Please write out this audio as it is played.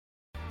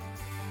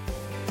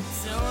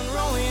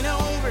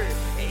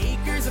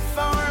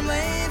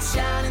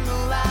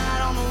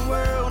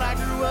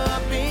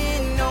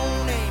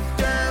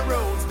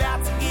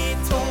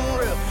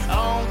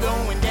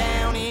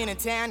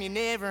town you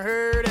never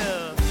heard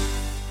of.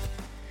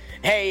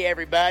 Hey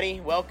everybody,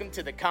 welcome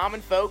to the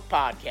Common Folk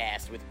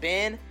Podcast with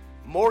Ben,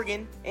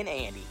 Morgan, and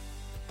Andy.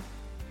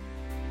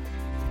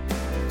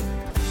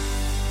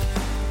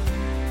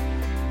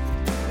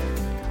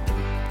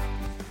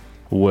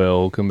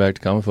 Welcome back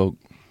to Common Folk.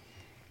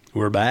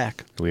 We're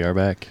back. We are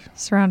back.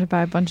 Surrounded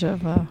by a bunch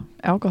of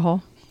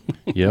alcohol.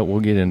 Yeah,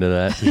 we'll get into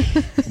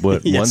that.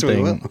 But Yes,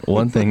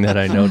 one thing that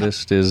I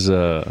noticed is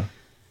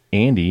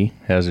Andy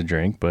has a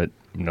drink, but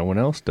no one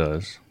else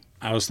does.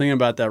 I was thinking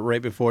about that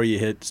right before you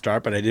hit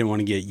start, but I didn't want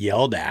to get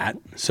yelled at.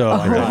 So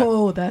I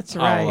thought That's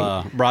right.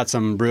 I brought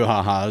some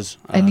brouhahas.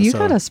 And you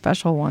got a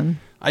special one.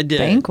 I did.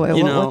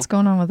 Banquet. What's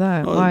going on with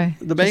that? Why?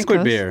 The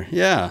banquet beer.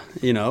 Yeah.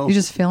 You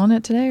just feeling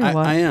it today or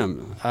what? I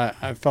am.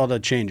 I felt a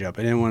change up.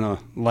 I didn't want a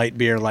light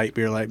beer.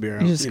 You're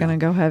just going to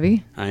go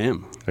heavy? I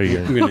am. I'm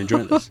going to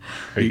enjoy this.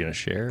 Are you going to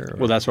share? Or?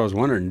 Well, that's what I was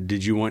wondering.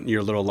 Did you want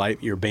your little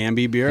your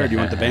Bambi beer or do you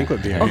want the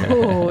banquet beer?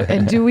 Oh,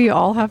 and do we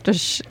all have to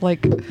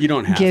you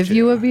don't have give to.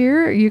 you a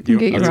beer? You can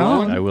get your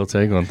own. I will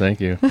take one.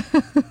 Thank you.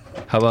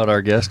 How about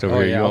our guest over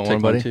here? Yeah, you want I'll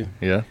one, buddy? take one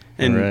too. Yeah.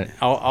 And all right.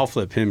 I'll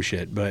flip him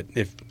shit, but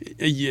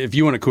if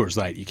you want a Coors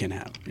Light, you can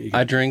have.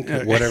 I drink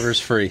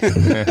whatever's free.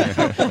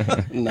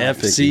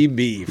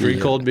 FCB, free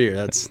cold beer.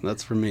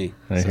 That's for me.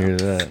 I hear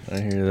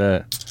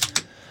that.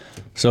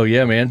 So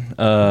yeah, man.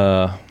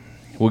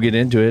 We'll get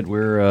into it.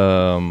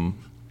 We're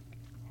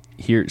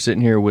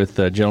sitting here with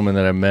a gentleman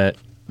that I met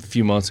a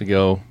few months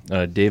ago,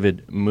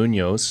 David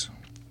Munoz.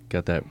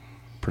 Got that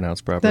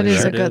pronounced properly? That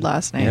is a good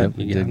last name. Yep,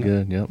 you did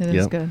good. Yep, It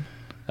is good.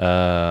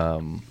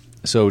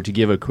 So to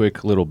give a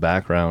quick little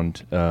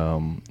background,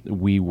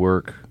 we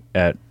work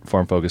at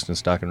Farm Focused and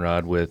Stock and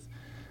Rod with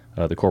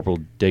the Corporal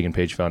Dagan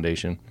Page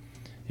Foundation,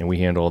 and we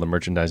handle all the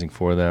merchandising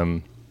for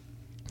them,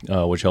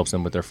 which helps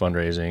them with their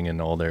fundraising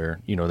and all their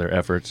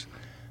efforts.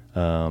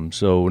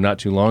 So not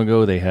too long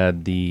ago, they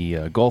had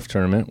the golf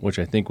tournament, which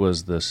I think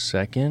was the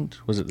second.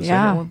 Was it the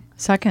second one?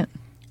 Second.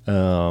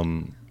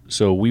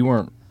 So we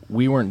weren't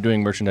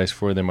doing merchandise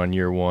for them on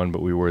year one,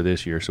 but we were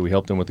this year. So we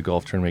helped them with the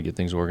golf tournament, get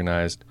things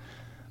organized,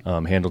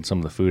 handled some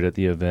of the food at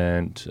the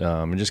event,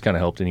 and just kind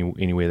of helped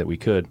any way that we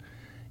could.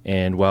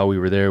 And while we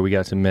were there, we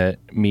got to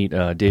meet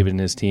David and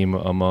his team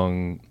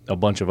among a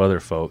bunch of other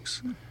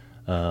folks.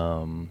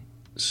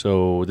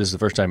 So this is the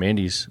first time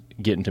Andy's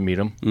getting to meet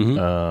him.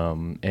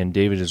 Mm-hmm. And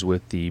David is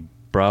with the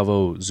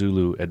Bravo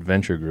Zulu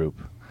Adventure Group.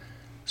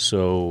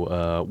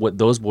 So what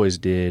those boys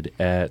did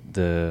at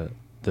the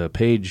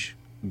Page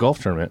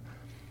golf tournament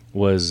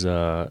was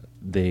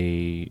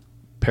they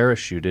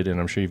parachuted, and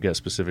I'm sure you've got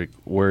specific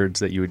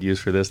words that you would use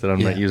for this that I'm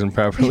not using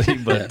properly,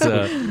 but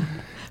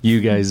you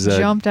guys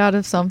jumped out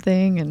of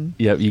something and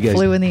you guys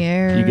flew in the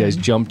air. You guys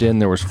jumped in.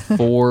 There was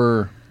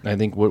 4, I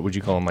think, what would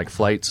you call them, like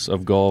flights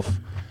of golf,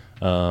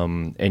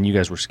 and you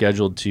guys were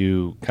scheduled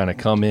to kind of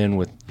come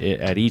in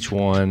at each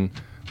one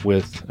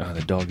with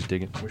the dog's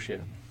digging. Where's she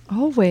at?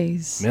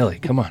 Always. Millie,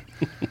 come on.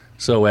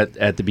 So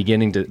at the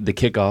beginning, the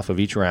kickoff of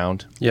each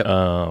round,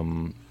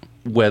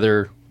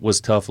 weather was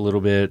tough a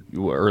little bit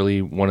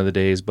early one of the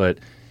days, but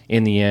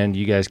in the end,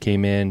 you guys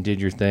came in,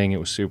 did your thing. It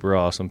was super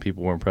awesome.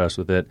 People were impressed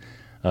with it.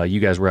 You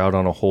guys were out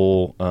on a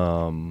hole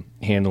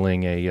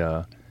handling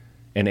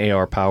an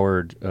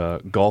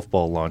AR-powered golf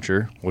ball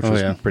launcher, which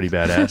was pretty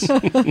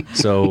badass.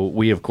 So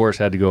we, of course,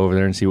 had to go over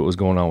there and see what was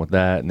going on with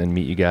that and then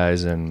meet you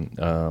guys. And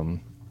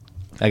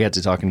I got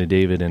to talking to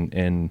David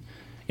and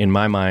in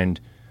my mind,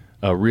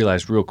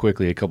 realized real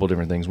quickly a couple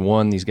different things.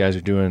 One, these guys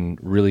are doing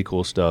really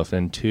cool stuff.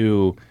 And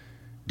 2,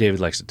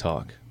 David likes to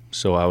talk.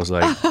 So I was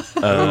like, this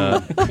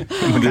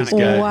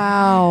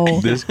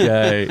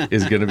guy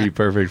is going to be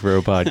perfect for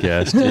a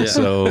podcast. Yeah.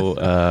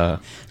 So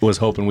was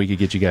hoping we could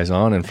get you guys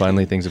on, and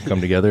finally things have come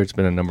together. It's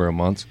been a number of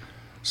months.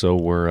 So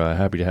we're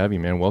happy to have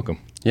you, man. Welcome.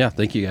 Yeah,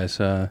 thank you guys.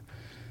 The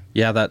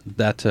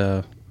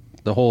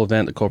whole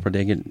event, the Corporal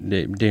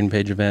Dagan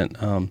Page event,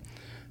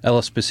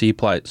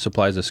 LSPC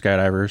supplies the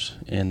skydivers,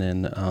 and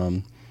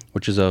then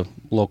which is a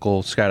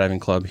local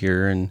skydiving club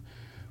here in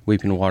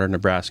Weeping Water,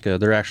 Nebraska.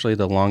 They're actually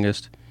the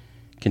longest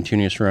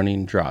continuous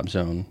running drop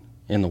zone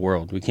in the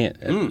world. We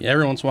can't.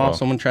 Every once in a while,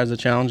 someone tries to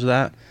challenge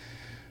that,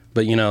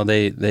 but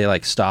they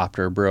like stopped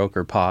or broke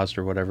or paused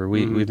or whatever.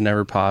 We've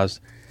never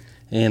paused,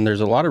 and there's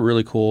a lot of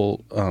really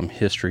cool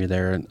history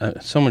there.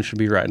 Someone should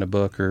be writing a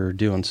book or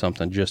doing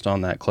something just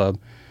on that club.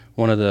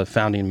 One of the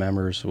founding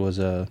members was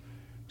a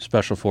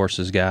special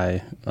forces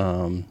guy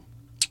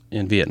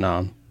in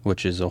Vietnam,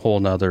 which is a whole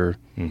nother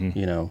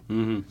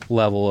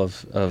level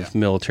of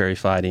military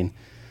fighting,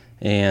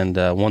 and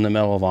won the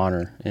Medal of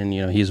Honor. And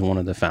he's one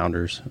of the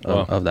founders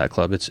of that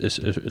club.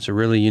 It's a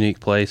really unique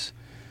place.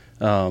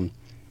 And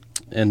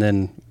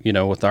then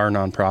with our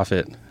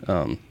nonprofit,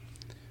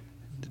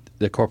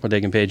 the Corporal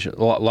Dagan Page,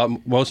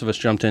 most of us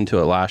jumped into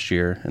it last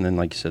year, and then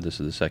like you said, this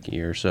is the second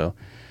year. So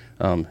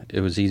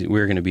it was easy. We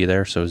were going to be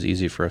there, so it was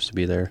easy for us to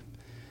be there.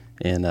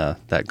 And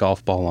that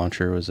golf ball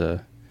launcher was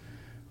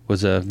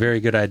was a very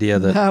good idea.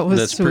 That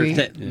was sweet.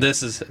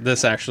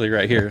 This actually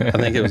right here. I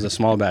think it was a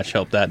small batch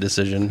helped that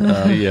decision.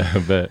 Yeah, I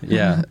bet.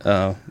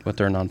 Yeah, with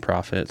their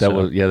nonprofit.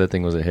 That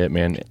thing was a hit,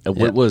 man.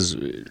 What was,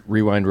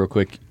 rewind real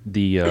quick,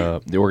 the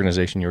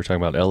organization you were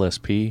talking about,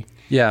 LSP?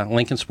 Yeah,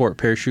 Lincoln Sport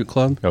Parachute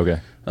Club.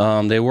 Okay.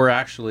 They were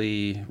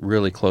actually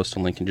really close to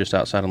Lincoln, just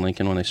outside of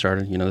Lincoln when they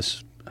started. You know,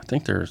 I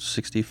think they're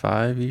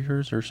 65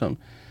 years or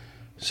something,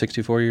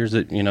 64 years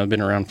that,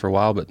 been around for a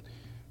while, but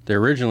they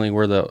originally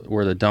where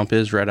the dump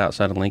is right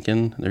outside of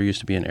Lincoln. There used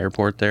to be an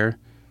airport there.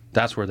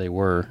 That's where they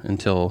were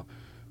until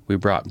we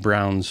brought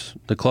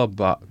the club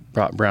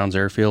brought Browns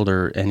Airfield,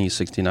 or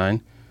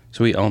NE69.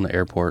 So we own the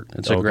airport.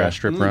 It's a grass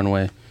strip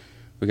runway.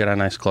 We got a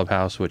nice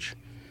clubhouse, which,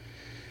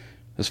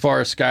 as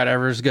far as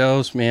skydivers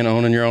goes, man,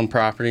 owning your own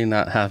property,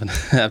 not having to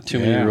have too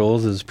many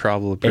rules is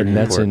probably pretty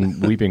important. And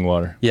that's in Weeping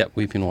Water. Yep,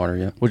 Weeping Water,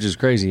 yeah. Which is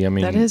crazy. I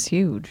mean, that is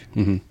huge.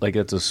 Mm-hmm. Like,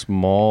 it's a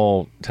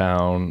small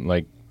town.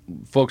 Like,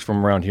 folks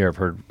from around here have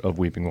heard of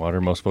Weeping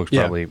Water. Most folks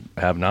probably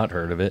have not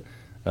heard of it.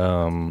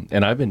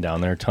 And I've been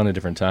down there a ton of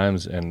different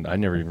times, and I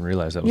never even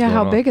realized that was going on.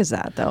 Yeah, how big is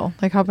that, though?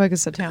 Like, how big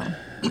is the town?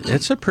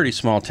 It's a pretty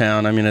small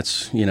town. I mean,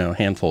 it's, a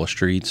handful of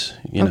streets,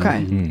 two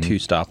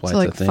stoplights, so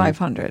like I think.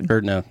 500.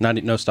 Or no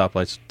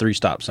stoplights, 3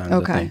 stop signs,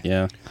 I think,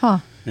 yeah. Huh.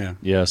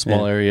 Yeah,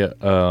 small area.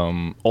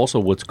 Also,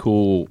 what's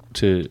cool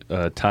to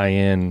tie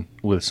in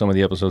with some of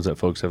the episodes that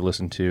folks have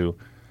listened to,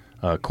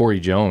 Corey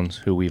Jones,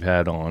 who we've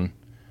had on,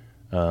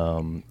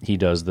 he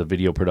does the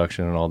video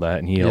production and all that,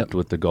 and he helped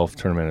with the golf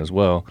tournament as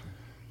well.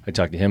 I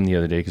talked to him the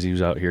other day because he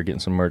was out here getting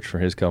some merch for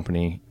his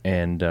company,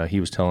 and he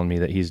was telling me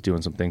that he's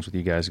doing some things with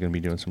you guys. Going to be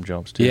doing some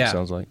jumps too. It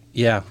sounds like.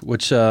 Yeah,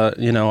 which our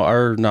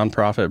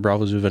nonprofit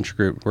Bravo Zoo Venture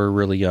Group, we're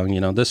really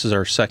young. This is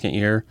our second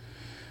year.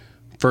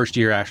 First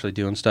year actually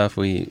doing stuff.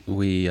 We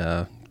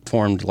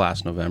formed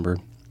last November,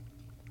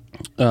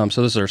 so this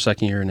is our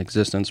second year in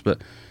existence. But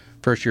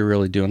first year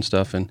really doing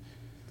stuff, and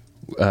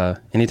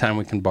anytime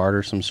we can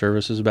barter some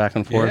services back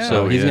and forth.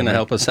 So he's going to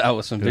help us out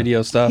with some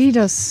video stuff. He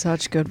does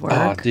such good work.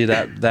 Oh, dude,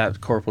 that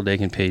Corporal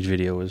Dagan Page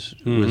video was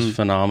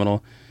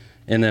phenomenal.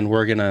 And then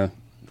we're gonna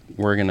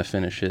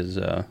finish his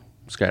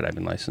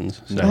skydiving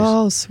license. So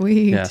oh,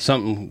 sweet. Yeah,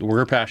 something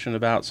we're passionate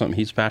about, something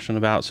he's passionate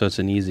about. So it's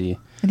an easy.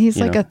 And he's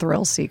like a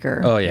thrill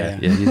seeker. Oh yeah.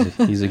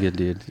 He's a good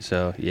dude.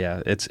 So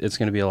yeah, it's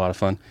going to be a lot of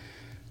fun.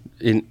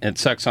 It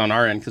sucks on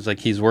our end because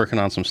he's working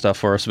on some stuff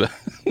for us, but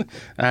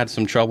I had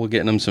some trouble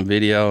getting him some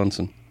video and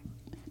some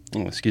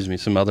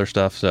other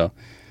stuff. So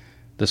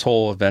this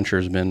whole adventure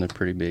has been a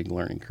pretty big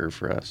learning curve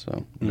for us.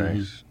 So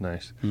nice.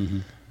 Mm-hmm.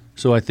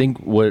 So I think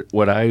what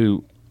I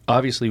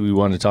obviously we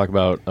wanted to talk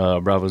about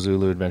Bravo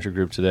Zulu Adventure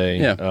Group today.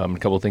 Yeah. A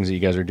couple of things that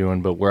you guys are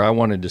doing, but where I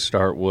wanted to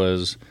start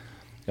was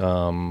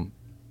a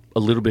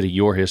little bit of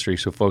your history,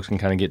 so folks can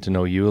kind of get to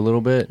know you a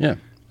little bit. Yeah.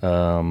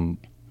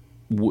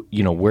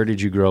 Where did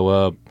you grow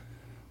up?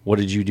 What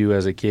did you do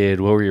as a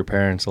kid? What were your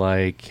parents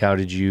like? How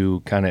did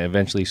you kind of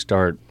eventually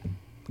start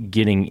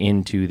getting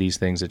into these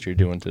things that you're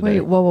doing today?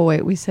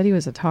 Wait. We said he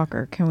was a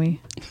talker. Can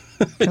we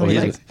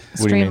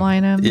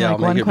streamline him? Yeah,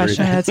 one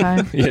question at a time?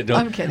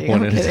 I'm kidding.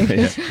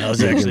 I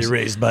was actually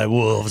raised by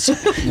wolves.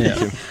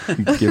 Yeah.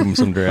 Give him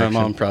some direction.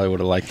 My mom probably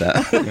would have liked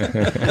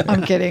that.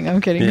 I'm kidding. Yeah.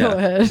 Go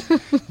ahead.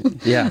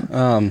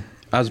 Yeah.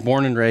 I was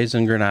born and raised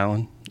in Grand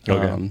Island.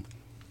 Okay.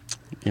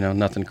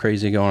 Nothing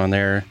crazy going on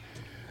there.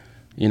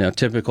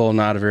 Typical,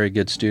 not a very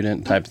good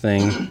student type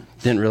thing.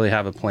 Didn't really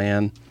have a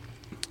plan.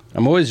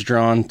 I'm always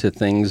drawn to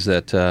things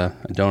that I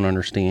don't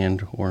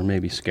understand or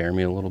maybe scare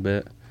me a little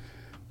bit.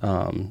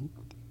 And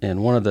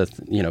one of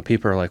the,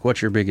 people are like,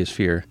 what's your biggest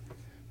fear?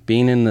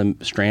 Being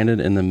stranded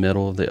in the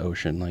middle of the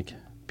ocean. Like,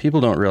 people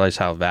don't realize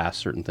how vast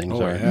certain things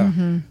are. Yeah.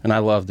 Mm-hmm. And I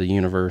love the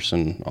universe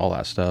and all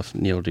that stuff.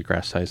 Neil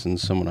deGrasse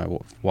Tyson's someone I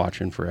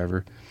watching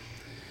forever.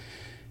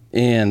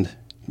 And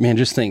man,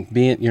 just think,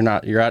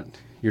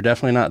 you're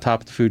definitely not top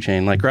of the food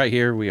chain. Like right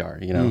here we are,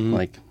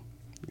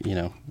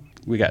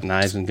 we got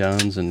knives and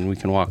guns and we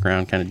can walk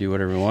around, kind of do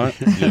whatever we want.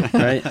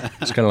 Right?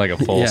 It's kind of like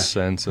a false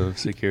sense of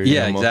security.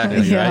 Yeah,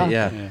 exactly. Yeah. Right.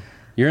 Yeah.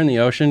 You're in the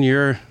ocean,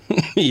 you're,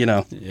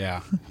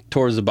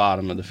 towards the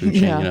bottom of the food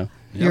chain,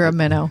 You're a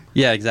minnow.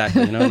 Yeah,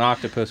 exactly. An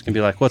octopus can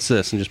be like, what's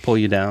this? And just pull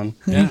you down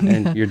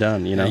and you're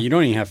done, Yeah, you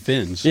don't even have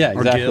fins. Yeah,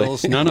 exactly. Or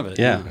gills, none of it.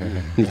 Yeah.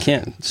 You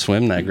can't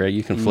swim that great.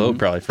 You can float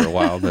probably for a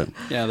while, but.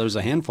 Yeah, there's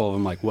a handful of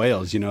them like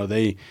whales.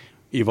 They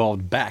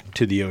evolved back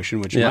to the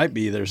ocean, which might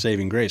be their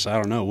saving grace. I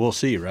don't know. We'll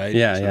see, right?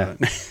 Yeah,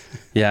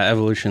 yeah.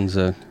 Evolution's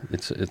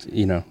it's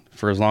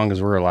for as long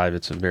as we're alive,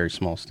 it's a very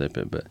small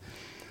snippet. But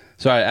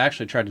so I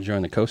actually tried to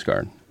join the Coast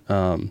Guard.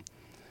 I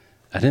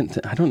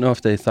don't know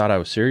if they thought I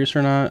was serious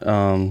or not,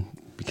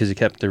 because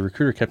the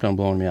recruiter kept on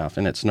blowing me off,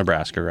 and it's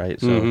Nebraska, right?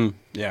 So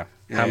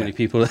how many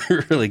people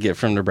really get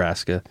from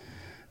Nebraska?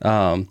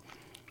 And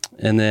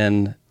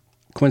then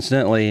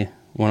coincidentally,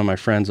 one of my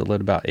friends that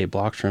lived about 8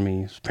 blocks from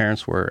me, his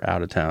parents were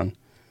out of town.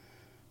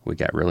 We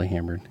got really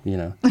hammered,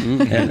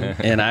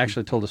 and I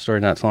actually told a story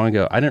not so long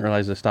ago. I didn't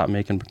realize they stopped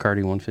making Bacardi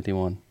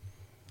 151.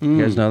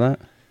 You guys know that?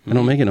 I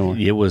don't make it no more.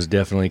 It was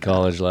definitely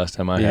college last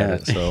time I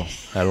had it, so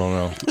I don't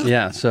know.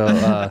 Yeah, so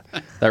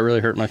that really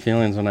hurt my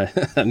feelings when I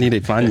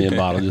needed to find me a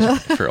bottle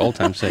just for old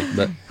time's sake.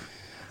 But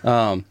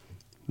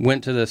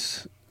went to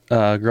this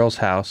girl's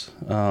house,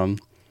 kind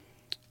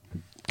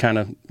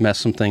of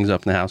messed some things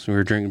up in the house. We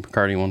were drinking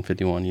Bacardi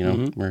 151, you know.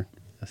 Mm-hmm. We're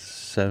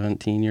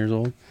 17 years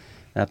old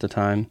at the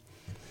time.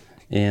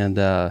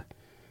 And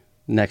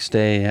next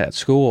day at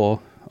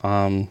school,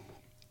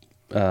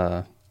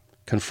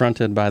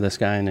 confronted by this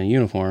guy in a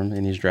uniform,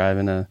 and he's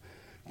driving a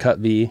Cut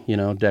V, you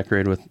know,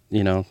 decorated with,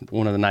 you know,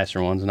 one of the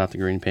nicer ones, not the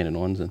green painted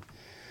ones.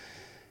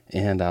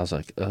 And I was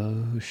like,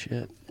 oh,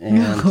 shit.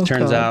 And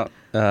turns out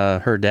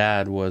her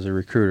dad was a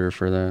recruiter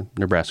for the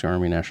Nebraska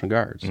Army National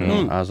Guard. So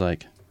I was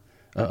like,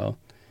 uh-oh.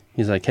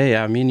 He's like,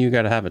 hey, me and you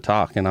got to have a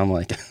talk. And I'm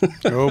like,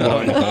 oh,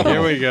 boy.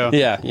 Here we go.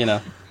 Yeah, you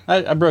know.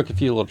 I broke a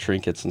few little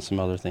trinkets and some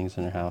other things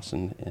in their house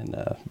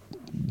and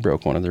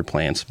broke one of their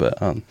plants. But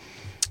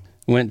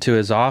went to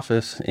his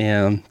office,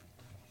 and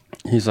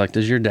he's like,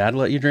 does your dad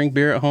let you drink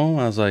beer at home?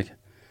 I was like, well,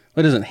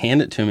 he doesn't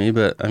hand it to me,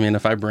 but, I mean,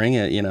 if I bring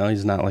it, you know,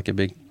 he's not like a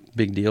big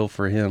deal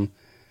for him.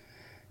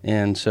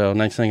 And so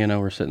next thing I know,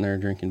 we're sitting there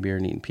drinking beer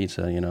and eating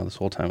pizza. You know, this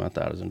whole time I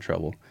thought I was in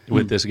trouble.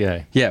 With this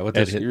guy? Yeah, with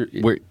this.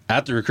 We're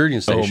at the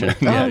recruiting station. Oh,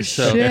 yeah,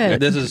 so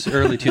shit. This is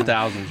early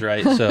 2000s,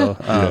 right?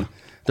 So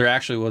there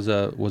actually was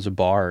a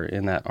bar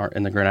in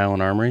the Grand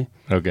Island Armory.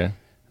 Okay.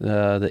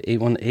 The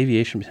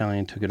aviation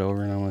battalion took it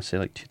over, and I want to say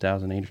like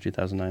 2008 or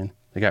 2009.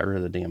 They got rid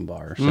of the damn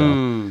bar. So,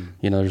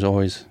 you know, there's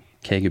always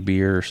keg of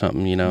beer or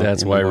something, you know.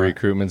 That's why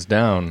recruitment's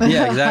down.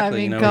 Yeah,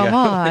 exactly. I mean, come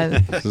on.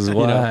 This is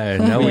why.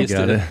 Now we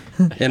got it.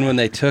 And when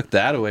they took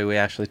that away, we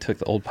actually took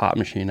the old pop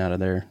machine out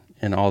of there,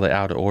 and all the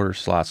out of order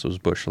slots was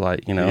Busch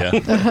Light, you know.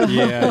 Yeah.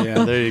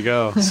 yeah, there you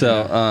go.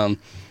 So,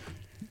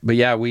 but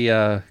yeah, we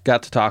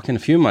got to talking. A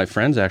few of my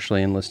friends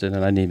actually enlisted,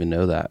 and I didn't even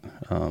know that.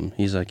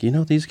 He's like, you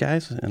know these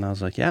guys? And I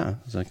was like, yeah. I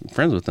was like, I'm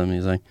friends with them.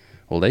 He's like,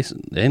 well, they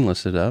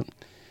enlisted up.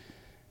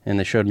 And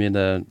they showed me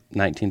the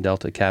 19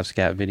 Delta Cav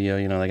Scat video.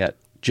 You know, they got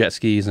jet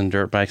skis and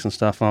dirt bikes and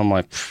stuff. I'm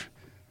like,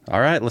 all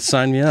right, let's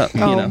sign me up.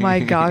 Oh, you know? my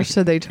gosh.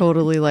 So they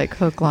totally like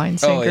hook, line,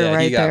 sinker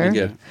right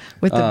there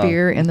with the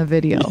beer in the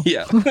video.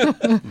 Yeah.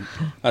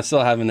 I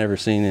still haven't ever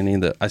seen any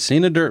of the. I've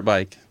seen a dirt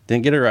bike.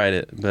 Didn't get to ride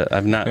it, but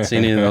I've not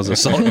seen any of those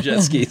assault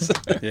jet skis.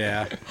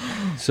 Yeah.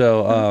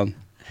 So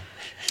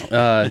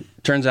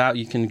turns out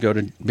you can go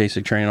to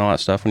basic training, all that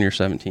stuff when you're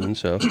 17.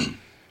 So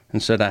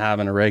instead of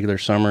having a regular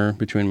summer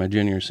between my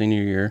junior and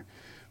senior year,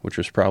 which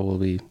was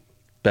probably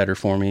better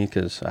for me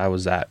because I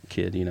was that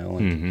kid, you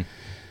know,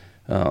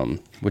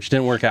 which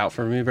didn't work out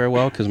for me very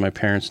well because my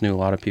parents knew a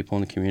lot of people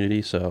in the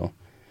community. So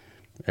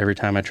every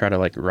time I try to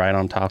like ride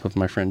on top of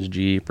my friend's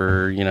Jeep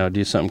or, you know,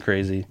 do something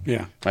crazy,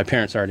 my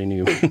parents already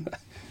knew.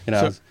 You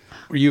know, so,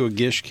 were you a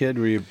Gish kid?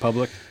 Were you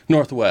public?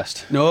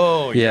 Northwest.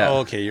 No. Yeah.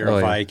 Okay, you're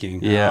a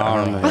Viking. Yeah,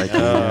 I'm a Viking.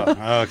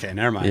 Okay,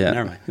 never mind. Yeah.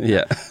 Never mind.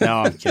 Yeah. No,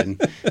 I'm kidding.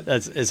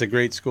 It's a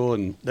great school,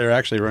 and they're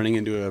actually running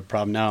into a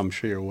problem now. I'm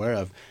sure you're aware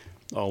of.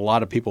 A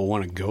lot of people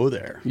want to go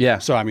there. Yeah.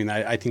 So I mean,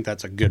 I think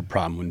that's a good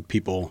problem when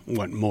people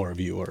want more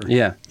of you, or you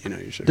know,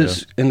 you should.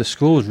 And the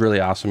school is really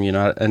awesome. You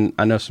know, and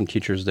I know some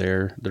teachers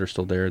there that are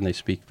still there, and they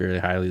speak very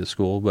highly of the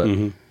school, but.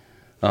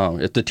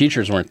 If the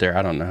teachers weren't there,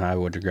 I don't know how I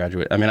would have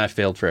graduated. I mean, I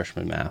failed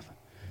freshman math.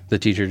 That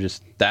teacher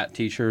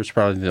was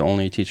probably the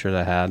only teacher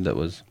that I had that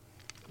was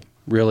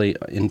really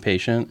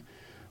impatient.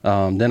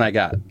 Then I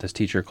got this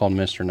teacher called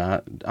Mr.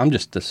 Knott. I'm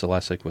just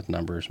dyslexic with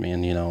numbers,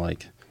 man. You know,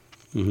 like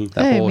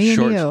that whole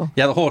short,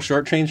 the whole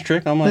short change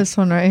trick. I'm like, this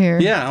one right here.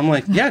 Yeah, I'm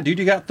like, yeah, dude,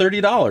 you got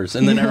 $30,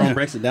 and then everyone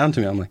breaks it down to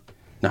me. I'm like,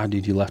 nah,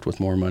 dude, you left with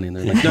more money. And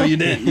they're like, no, you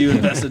didn't. You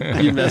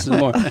invested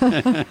more.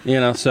 You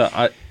know, so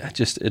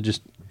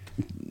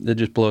it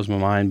just blows my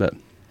mind. But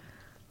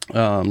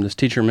this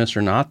teacher,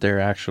 Mr. Knott, there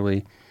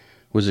actually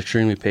was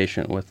extremely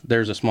patient with.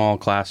 There's a small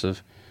class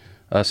of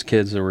us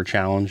kids that were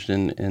challenged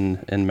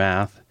in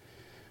math,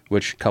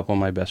 which a couple of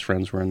my best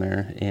friends were in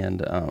there,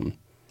 and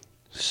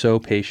so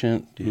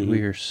patient. Dude,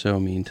 we are so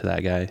mean to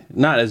that guy.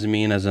 Not as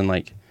mean as in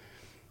like,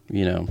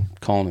 you know,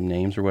 calling him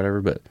names or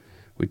whatever, but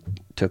we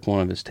took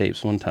one of his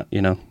tapes one time,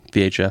 you know,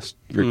 VHS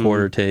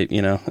recorder tape,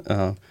 you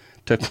know.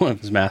 Took one of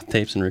his math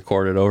tapes and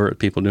recorded over it,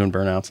 people doing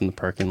burnouts in the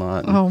parking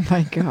lot. Oh,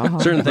 my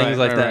God. Certain things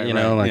like that, you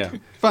know. Like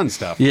fun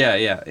stuff. Yeah,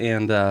 yeah.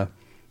 And I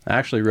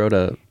actually wrote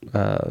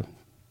an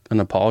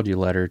apology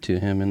letter to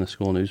him in the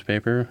school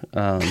newspaper.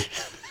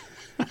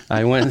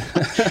 I went...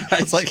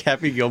 It's like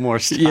Happy Gilmore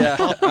style.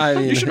 Yeah. I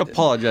mean, you should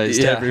apologize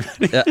to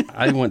everybody. Yeah,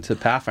 I went to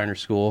Pathfinder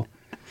school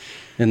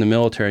in the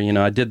military. You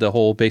know, I did the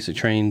whole basic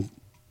training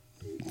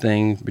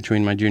thing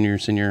between my junior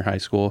and senior high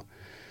school.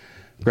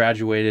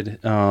 Graduated...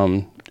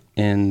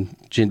 in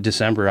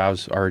December, I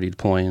was already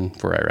deploying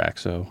for Iraq,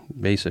 so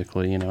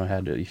basically, you know, I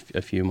had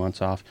a few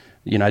months off.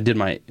 You know, I did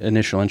my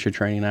initial entry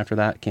training after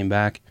that, came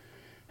back,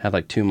 had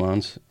like 2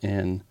 months,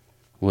 and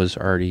was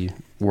already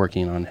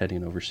working on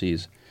heading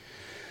overseas.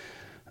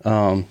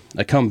 I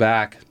come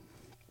back.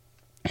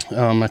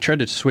 I tried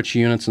to switch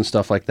units and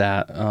stuff like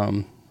that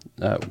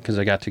because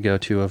I got to go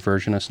to a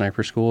version of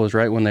sniper school. It was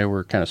right when they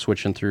were kind of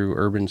switching through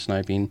urban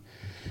sniping.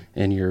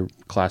 and your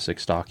classic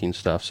stalking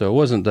stuff. So it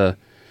wasn't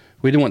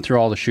we went through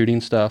all the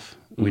shooting stuff.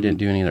 We didn't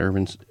do any of the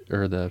urban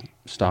or the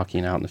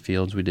stalking out in the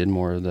fields. We did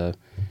more of the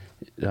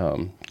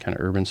kind of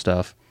urban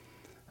stuff.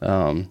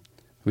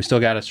 We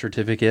still got a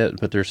certificate,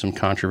 but there's some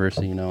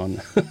controversy,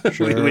 and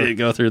Sure. we didn't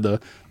go through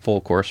the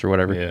full course or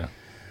whatever. Yeah.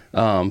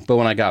 But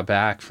when I got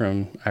back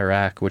from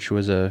Iraq, which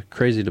was a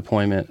crazy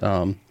deployment,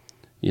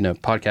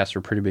 podcasts are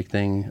a pretty big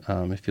thing.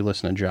 If you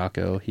listen to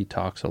Jocko, he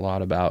talks a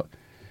lot about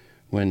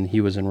when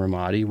he was in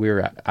Ramadi.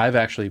 I've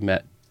actually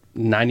met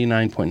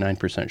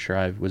 99.9% sure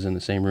I was in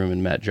the same room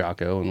and met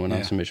Jocko and went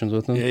on some missions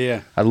with him.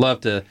 Yeah. I'd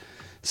love to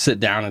sit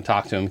down and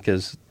talk to him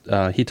because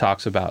he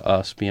talks about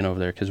us being over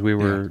there because we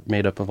were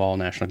made up of all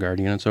National Guard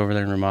units over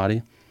there in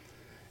Ramadi.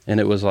 And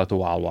it was like the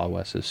Wild Wild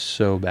West. It's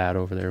so bad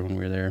over there when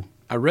we were there.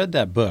 I read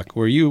that book.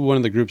 Were you one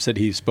of the groups that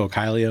he spoke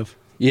highly of?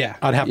 Yeah.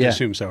 I'd have to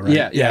assume so,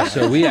 right? Yeah.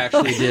 So we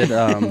actually did.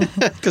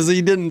 Because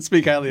he didn't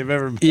speak highly of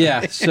everybody.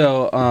 Yeah.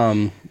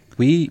 So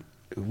we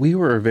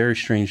were very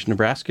strange.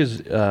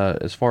 Nebraska's,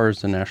 as far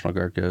as the National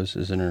Guard goes,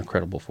 is an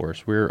incredible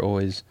force. We're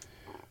always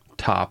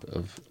top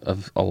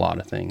of a lot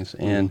of things.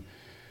 And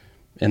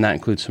that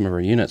includes some of our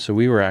units. So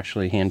we were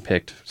actually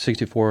handpicked.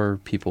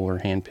 64 people were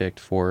handpicked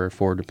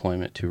for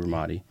deployment to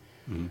Ramadi.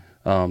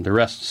 The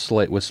rest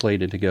was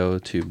slated to go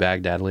to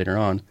Baghdad later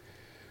on.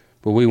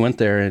 But we went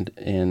there and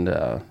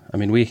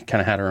we kind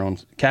of had our own.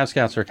 Cav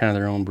Scouts are kind of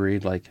their own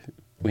breed. Like,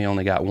 we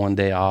only got 1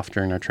 day off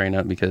during our train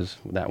up because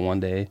that 1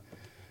 day,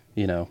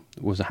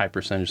 was a high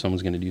percentage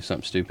someone's going to do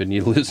something stupid and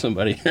you lose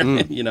somebody,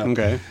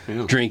 Okay.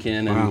 Yeah.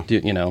 drinking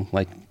and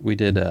like we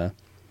did.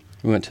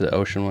 We went to the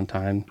ocean one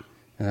time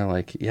and they're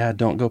like, yeah,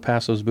 don't go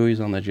past those buoys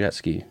on the jet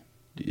ski.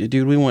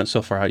 Dude, we went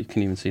so far out you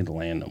couldn't even see the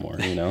land no more,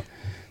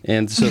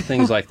 And so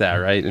things like that,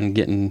 right? And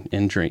getting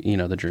in drink,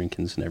 the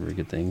drinking's never a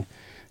good thing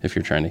if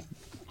you're trying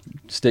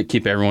to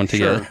keep everyone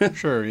together.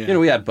 Sure, yeah.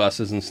 We had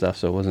buses and stuff,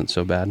 so it wasn't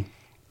so bad.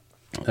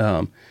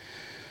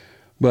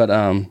 But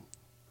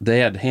they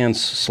had hand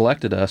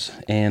selected us,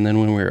 and then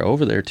when we were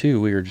over there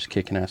too, we were just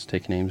kicking ass,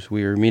 taking names.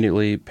 We were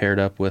immediately paired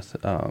up with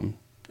a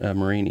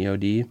Marine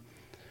EOD.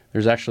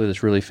 There's actually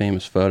this really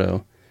famous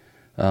photo.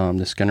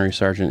 This gunnery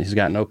sergeant, he's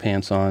got no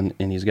pants on,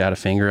 and he's got a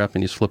finger up,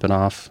 and he's flipping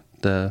off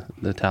the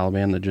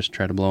Taliban that just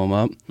tried to blow him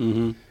up.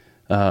 Mm-hmm.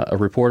 A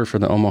reporter for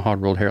the Omaha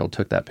World-Herald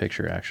took that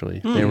picture, actually.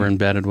 They were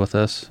embedded with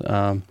us.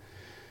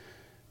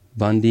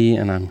 Bundy,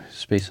 and I'm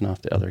spacing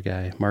off the other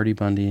guy, Marty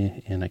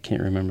Bundy, and I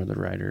can't remember the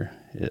writer.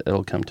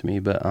 It'll come to me,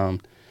 but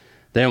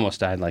they almost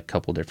died like a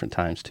couple different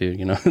times, too.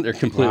 They're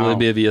completely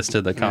oblivious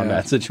to the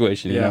combat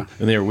situation. And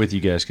they were with you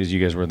guys because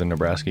you guys were the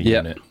Nebraska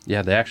unit.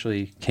 Yeah, they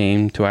actually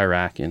came to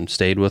Iraq and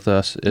stayed with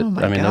us. Those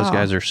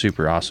guys are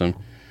super awesome.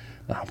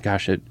 Oh,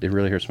 gosh, it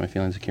really hurts my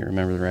feelings. I can't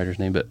remember the writer's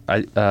name,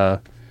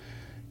 but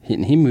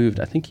he moved.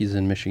 I think he's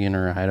in Michigan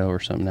or Idaho or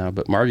something now,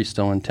 but Marty's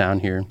still in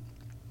town here.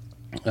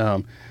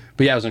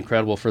 But yeah, it was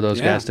incredible for those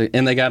guys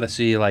and they got to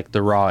see like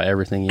the raw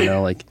everything,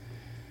 like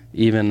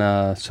even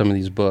some of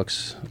these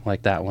books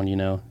like that one,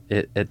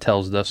 it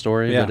tells the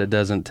story, but it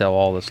doesn't tell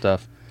all the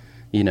stuff,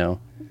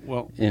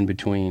 well, in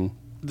between.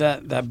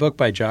 That book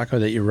by Jocko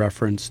that you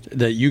referenced,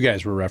 that you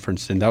guys were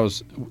referenced in, that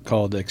was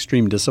called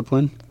Extreme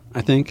Discipline,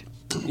 I think.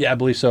 Yeah, I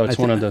believe so. It's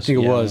one of those. I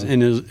think it was.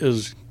 And it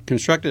was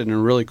constructed in a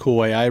really cool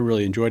way. I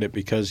really enjoyed it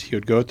because he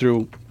would go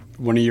through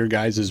one of your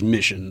guys'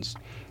 missions,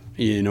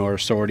 or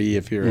sortie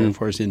if you're Air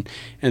Force, and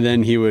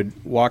then he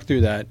would walk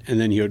through that,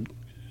 and then he would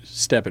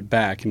step it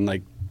back and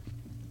like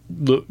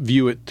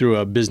view it through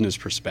a business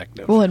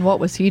perspective. Well, and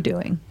what was he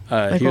doing?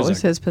 What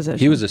was his position?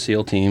 He was a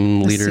SEAL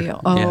team leader.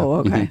 SEAL. Oh,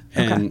 okay.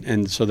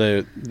 And so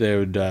they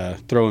would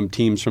throw him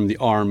teams from the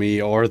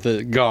Army or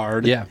the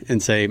Guard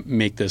and say,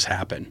 make this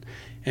happen.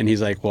 And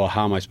he's like, well,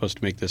 how am I supposed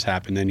to make this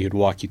happen? Then he'd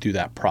walk you through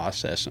that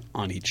process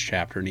on each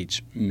chapter and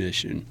each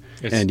mission.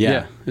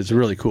 It's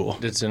really cool.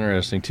 It's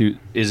interesting, too.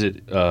 Is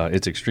it,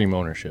 it's extreme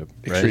ownership,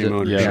 right? Extreme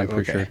ownership, yeah,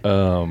 for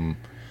sure.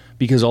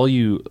 Because all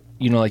you,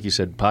 like you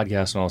said,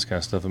 podcasts and all this kind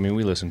of stuff, I mean,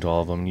 we listen to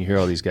all of them. You hear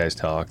all these guys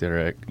talk that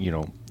are,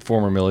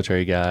 former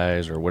military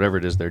guys or whatever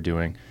it is they're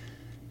doing.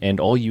 And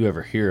all you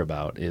ever hear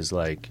about is,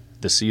 like,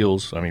 the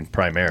SEALs, I mean,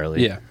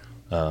 primarily. Yeah.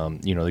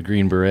 The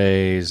Green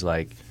Berets,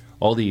 like,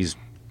 all these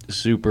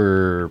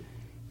super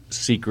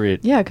secret.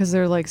 Yeah, because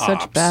they're like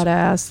such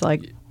badass.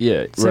 Like,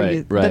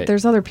 right. But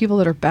there's other people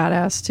that are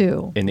badass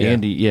too. And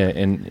Andy,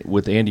 and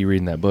with Andy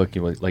reading that book,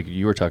 like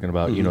you were talking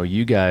about,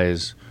 you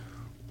guys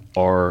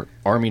are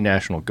Army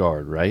National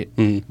Guard, right?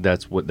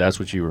 That's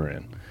what you were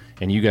in,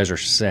 and you guys are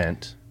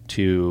sent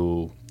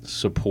to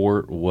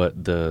support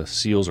what the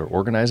SEALs are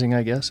organizing.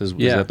 I guess is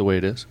that the way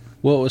it is?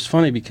 Well, it was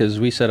funny because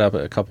we set up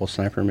a couple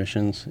sniper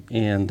missions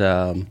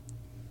and.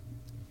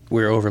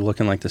 We were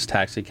overlooking like this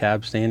taxi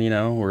cab stand,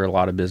 where a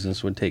lot of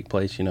business would take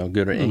place,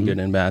 good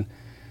and bad.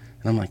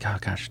 And I'm like, oh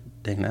gosh,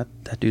 dang,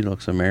 that dude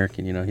looks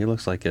American, He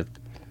looks like a,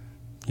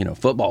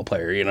 football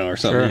player, or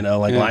something,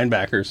 like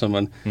linebacker or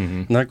someone.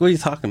 And they're like, what are you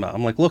talking about?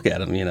 I'm like, look at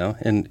him,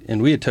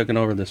 And we had taken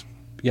over this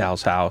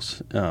gal's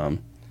house.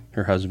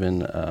 Her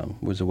husband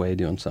was away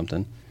doing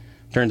something.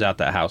 Turns out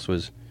that house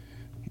was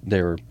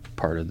they were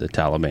part of the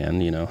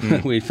Taliban, you know.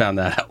 We found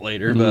that out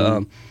later.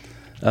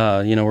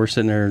 But, you know, we're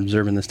sitting there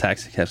observing this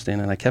taxi cab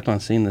stand, and I kept on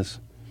seeing this,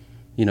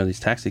 you know, these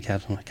taxi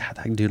cabs. I'm like, God,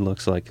 that dude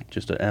looks like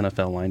just an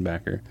NFL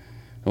linebacker.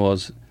 It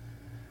was,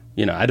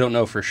 you know, I don't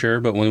know for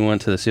sure, but when we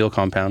went to the SEAL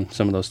compound,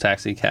 some of those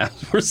taxi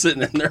cabs were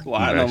sitting in there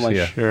line. Nice, I'm like,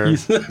 yeah. Sure.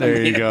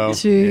 There you go.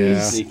 Jeez.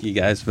 Yeah. sneaky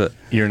guys. But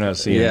You're not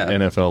seeing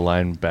NFL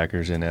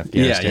linebackers in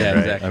Afghanistan, yeah, right?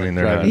 exactly. I mean,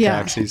 they're Driving not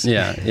taxis.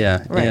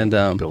 yeah. Right. And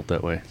built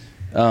that way.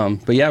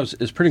 but yeah, it was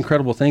a pretty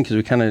incredible thing because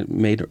we kind of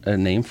made a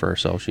name for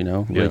ourselves, you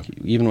know. Yeah. Like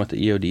even with the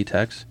EOD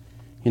techs,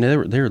 you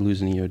know, they were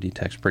losing EOD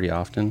techs pretty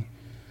often.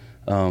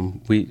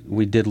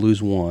 We did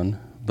lose one,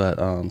 but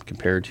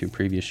compared to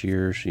previous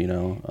years, you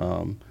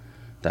know,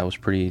 that was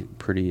pretty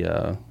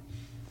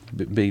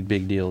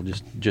big deal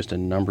just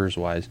in numbers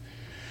wise.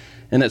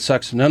 And it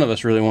sucks. None of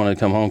us really wanted to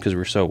come home because we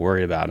were so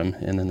worried about them.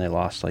 And then they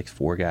lost like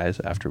 4 guys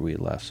after we had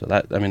left. So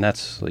that, I mean,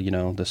 that's, you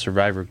know, the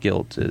survivor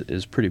guilt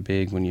is pretty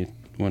big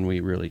when we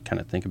really kind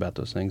of think about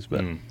those things.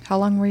 But How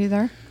long were you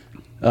there?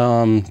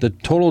 the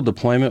total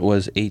deployment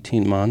was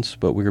 18 months,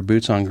 but we were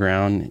boots on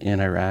ground in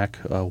Iraq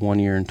 1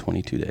 year and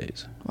 22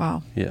 days.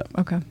 Wow. Yeah.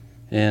 Okay.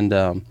 And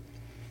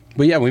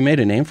but yeah, we made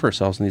a name for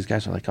ourselves, and these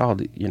guys are like, oh,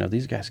 you know,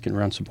 these guys can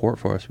run support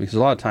for us, because a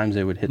lot of times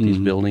they would hit these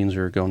buildings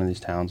or go into these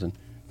towns, and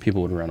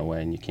people would run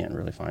away, and you can't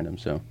really find them.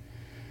 So,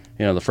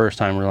 you know, the first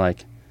time we're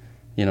like,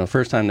 you know, the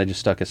first time they just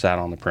stuck us out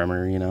on the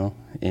perimeter, you know,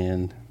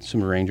 and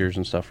some Rangers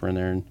and stuff were in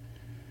there, and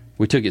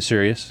we took it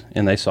serious,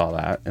 and they saw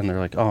that, and they're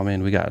like, oh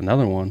man, we got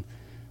another one.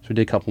 So we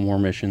did a couple more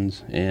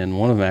missions, and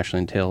one of them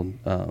actually entailed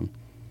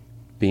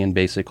being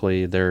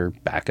basically their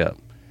backup,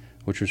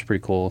 which was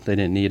pretty cool. They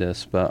didn't need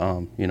us, but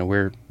you know,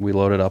 we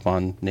loaded up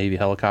on Navy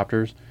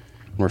helicopters,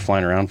 and we're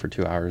flying around for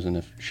 2 hours, and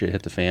if shit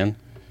hit the fan,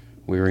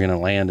 we were gonna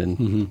land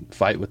and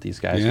fight with these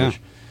guys. Yeah. Which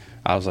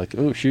I was like,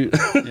 oh shoot.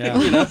 Yeah.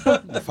 You know?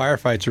 The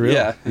firefight's real.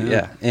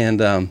 Yeah.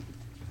 And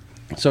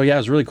so yeah, it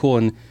was really cool.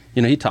 And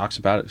you know, he talks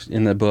about it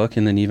in the book,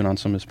 and then even on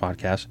some of his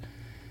podcasts.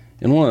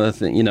 And one of the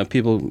things, you know,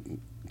 people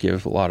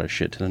give a lot of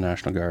shit to the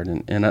National Guard,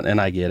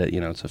 and I get it.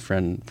 You know, it's a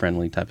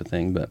friendly type of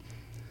thing. But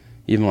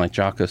even like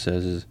Jocko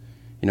says, is,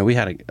 you know, we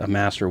had a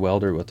master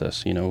welder with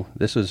us. You know,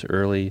 this was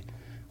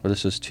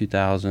this was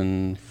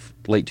 2000,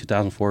 late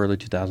 2004, early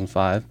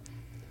 2005.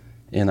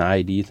 And the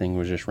IED thing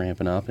was just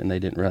ramping up, and they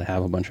didn't really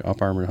have a bunch of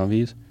up-armored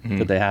Humvees,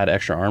 but they had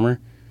extra armor.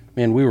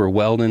 Man, we were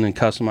welding and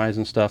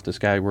customizing stuff. This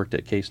guy worked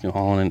at Case New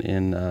Holland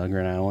in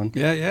Grand Island.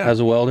 Yeah.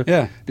 As a welder.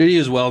 Yeah. Dude, he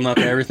was welding up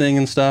everything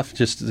and stuff.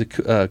 Just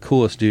the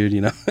coolest dude,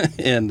 you know.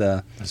 And,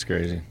 That's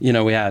crazy. you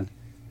know, we had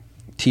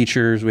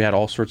teachers. We had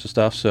all sorts of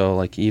stuff. So,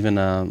 like, even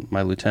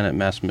my lieutenant,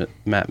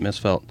 Matt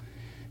Misfelt,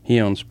 he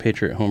owns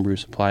Patriot Homebrew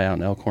Supply out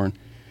in Elkhorn.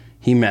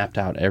 He mapped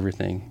out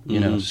everything, you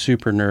know,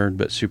 super nerd,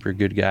 but super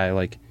good guy,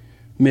 like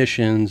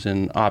missions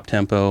and op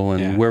tempo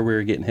and where we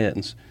were getting hit.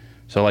 And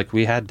so, like,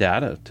 we had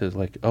data to,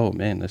 like, oh,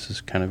 man, this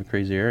is kind of a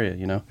crazy area,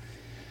 you know.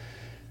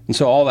 And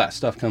so all that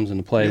stuff comes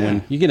into play.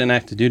 When you get an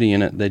active duty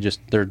unit,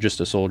 they're just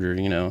a soldier,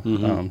 you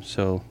know.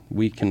 So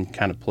we can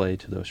kind of play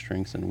to those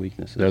strengths and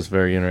weaknesses. That's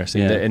very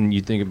interesting. Yeah. And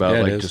you think about Yeah,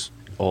 it like is. just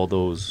all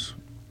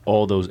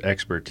those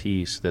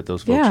expertise that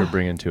those folks Yeah. are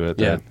bringing to it.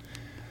 Yeah.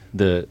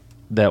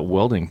 That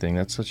welding thing,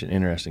 that's such an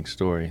interesting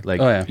story.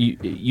 Like, Oh, yeah.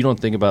 you don't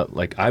think about,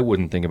 like, I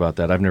wouldn't think about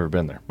that. I've never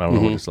been there. I don't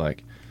know what it's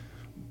like.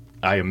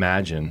 I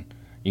imagine,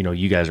 you know,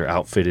 you guys are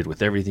outfitted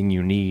with everything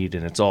you need,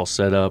 and it's all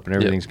set up, and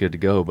everything's good to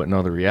go. But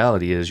no, the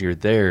reality is you're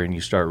there, and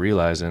you start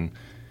realizing,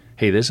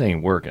 hey, this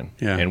ain't working.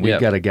 Yeah. And we've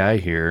Yep. got a guy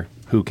here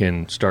who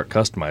can start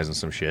customizing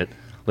some shit.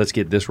 Let's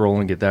get this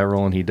rolling, get that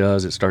rolling. He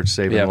does. It starts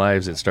saving Yep.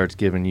 lives. It starts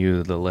giving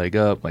you the leg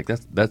up. Like,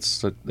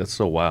 that's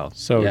so wild.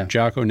 So Yeah.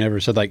 Jocko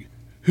never said, like,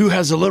 who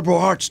has a liberal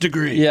arts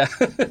degree? Yeah.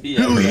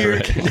 Who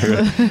here?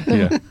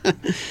 Yeah.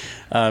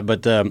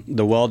 But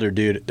the welder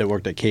dude that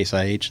worked at Case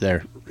IH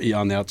there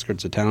on the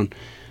outskirts of town,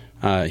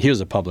 he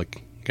was a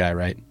public guy,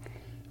 right?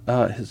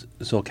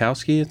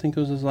 Zolkowski, I think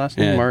was his last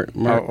name.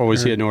 Or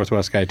was he a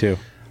Northwest guy too?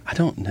 I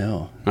don't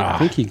know. Ah. I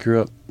think he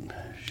grew up.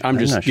 I'm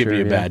just not giving sure,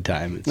 you a yeah. bad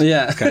time. It's,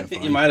 Yeah, it's kind of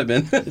fun. you might have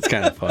been. It's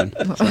kind of fun.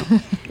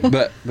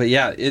 but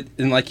yeah,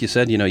 and like you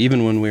said, you know,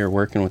 even when we were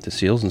working with the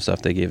SEALs and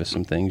stuff, they gave us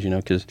some things, you know,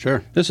 because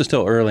Sure. this is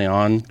still early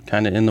on,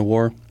 kind of in the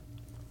war,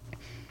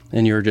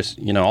 and you were just,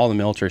 you know, all the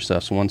military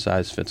stuff's one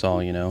size fits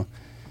all, you know,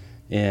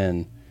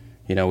 and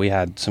you know, we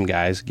had some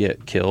guys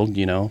get killed,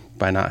 you know,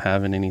 by not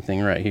having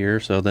anything right here,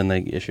 so then they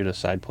issued us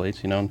side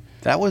plates, you know.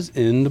 That was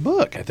in the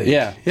book, I think.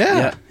 Yeah.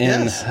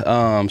 And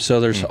Yes. so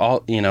there's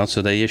all, you know,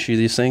 so they issue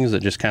these things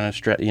that just kind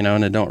of you know,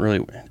 and it don't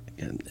really,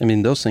 I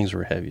mean, those things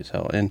were heavy as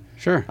hell. And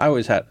Sure. I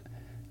always had,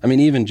 I mean,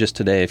 even just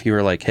today, if you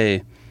were like,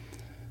 hey,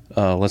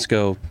 let's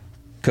go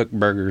cook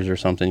burgers or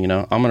something, you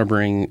know, I'm going to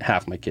bring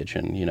half my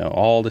kitchen, you know,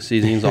 all the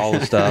seasonings, all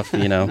the stuff,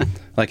 you know,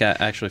 like I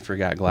actually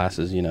forgot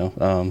glasses, you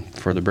know,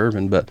 for the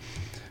bourbon, but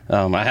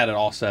I had it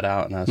all set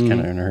out, and I was kind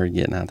of in a hurry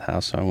getting out of the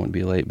house, so I wouldn't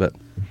be late. But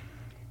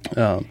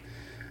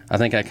I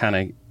think I kind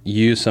of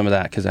used some of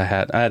that because I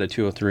had a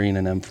 203 and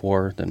an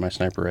M4 than my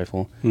sniper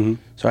rifle,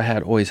 so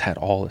I always had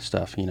all this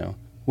stuff, you know,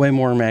 way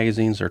more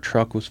magazines. Our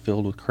truck was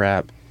filled with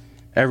crap,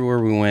 everywhere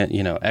we went,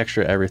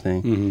 extra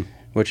everything,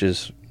 which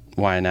is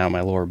why now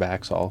my lower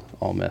back's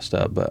all messed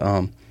up. But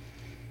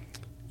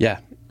yeah,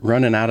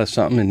 running out of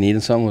something and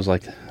needing something was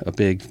like a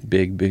big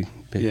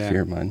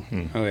fear of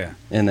mine. Oh yeah.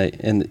 And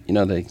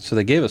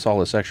they gave us all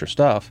this extra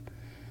stuff.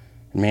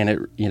 And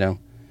man,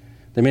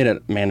 they made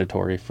it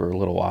mandatory for a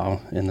little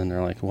while, and then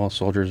they're like, well,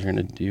 soldiers are going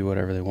to do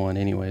whatever they want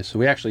anyway. So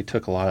we actually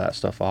took a lot of that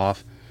stuff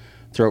off.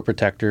 Throat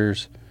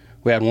protectors.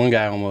 We had one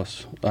guy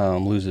almost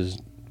lose his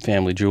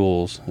family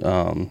jewels.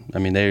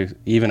 They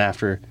even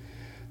after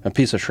a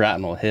piece of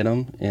shrapnel hit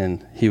him,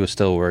 and he was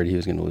still worried he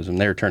was going to lose them.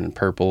 They were turning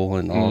purple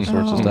and all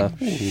sorts of stuff.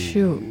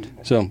 Shoot.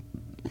 So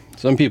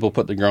some people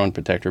put the groin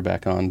protector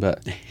back on,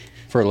 but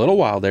for a little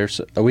while there,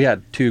 we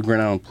had 2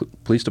 Grand Island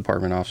Police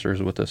Department officers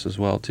with us as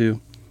well,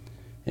 too.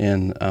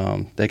 And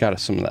they got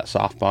us some of that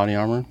soft body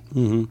armor,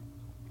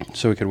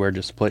 so we could wear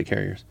just plate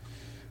carriers.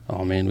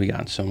 Oh man, we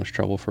got in so much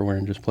trouble for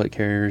wearing just plate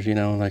carriers.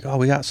 Like, oh,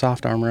 we got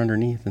soft armor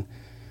underneath, and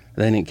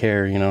they didn't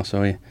care.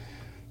 So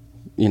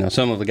we,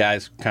 some of the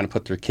guys kind of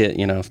put their kit.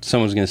 If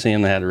someone was going to see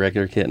them, they had a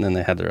regular kit, and then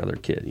they had their other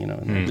kit.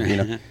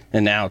 And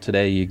now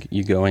today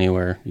you go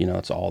anywhere,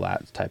 it's all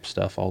that type of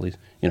stuff. All these,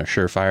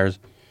 Surefires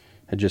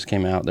had just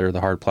came out. They're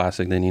the hard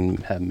plastic. They didn't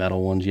even have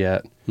metal ones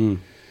yet.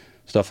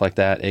 Stuff like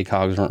that.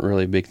 ACOGs weren't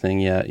really a big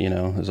thing yet,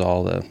 is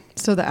all the...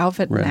 So the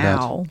outfit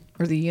now,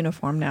 or the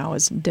uniform now,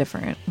 is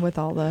different with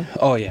all the...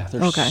 Oh, yeah.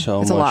 There's so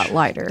much... It's a lot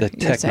lighter, the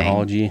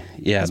technology,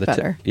 yeah. It's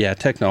better.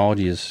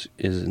 Technology is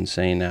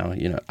insane now.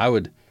 I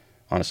would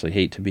honestly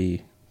hate to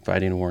be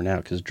fighting a war now,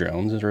 because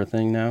drones are a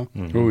thing now.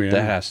 Oh, yeah.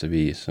 That has to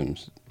be some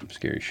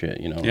scary shit,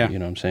 Yeah. You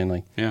know what I'm saying?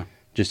 Like, yeah.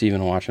 Just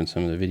even watching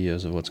some of the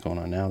videos of what's going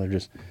on now, they're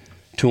just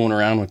tooling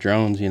around with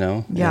drones,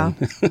 Yeah.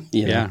 And,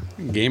 Yeah.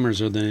 Gamers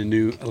are the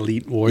new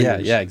elite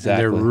warriors. Yeah,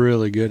 exactly. They're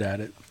really good at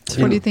it.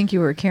 So what do you think you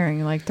were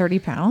carrying? Like 30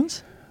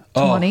 pounds?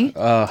 20?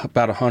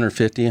 About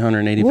 150,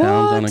 180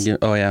 pounds on a game.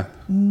 Oh, yeah.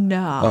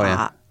 No. Oh,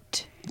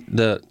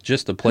 yeah.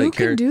 Just the plate Who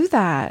can do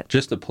that?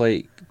 Just the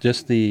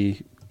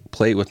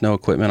plate with no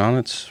equipment on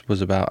it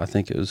was about, I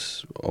think it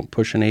was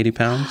pushing 80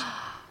 pounds.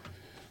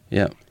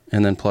 Yeah.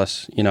 And then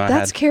plus,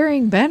 that's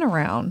carrying Ben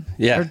around.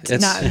 Yeah.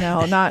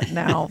 Not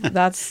now.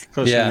 That's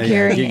yeah,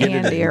 carrying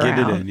Andy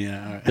around.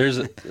 Yeah.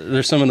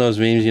 There's some of those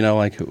memes,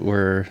 like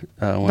where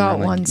about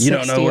like, you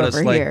don't know what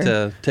it's like here.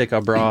 to take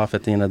a bra off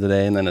at the end of the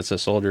day, and then it's a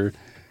soldier,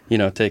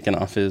 taking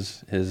off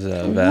his vest.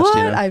 What?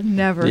 I've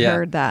never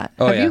heard that.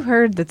 Oh, Have you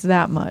heard that's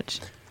that much?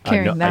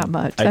 Carrying that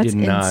much. I That's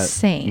did not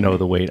insane. know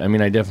the weight. I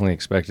mean, I definitely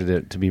expected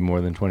it to be more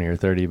than 20 or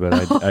 30, but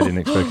I didn't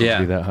expect it to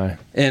be that high.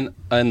 And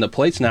the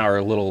plates now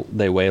are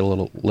they weigh a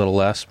little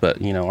less, but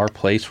our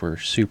plates were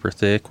super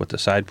thick with the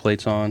side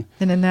plates on.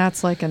 And then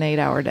that's like an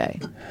 8-hour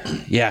day.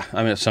 Yeah,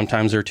 I mean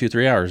sometimes they're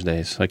 2-3 hours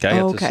days. Like I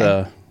got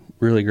this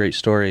really great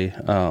story.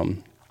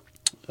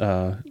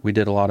 We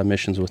did a lot of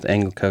missions with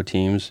Anglo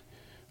teams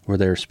where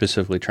they're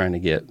specifically trying to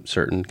get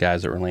certain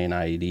guys that were laying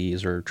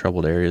IEDs or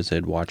troubled areas.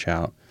 They'd watch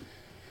out.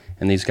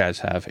 And these guys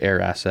have air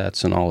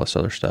assets and all this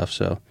other stuff.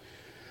 So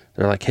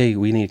they're like, hey,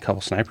 we need a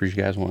couple snipers.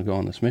 You guys want to go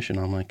on this mission?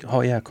 I'm like, oh,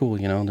 yeah, cool.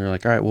 And they're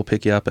like, all right, we'll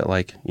pick you up at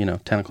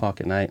 10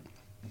 o'clock at night.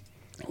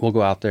 We'll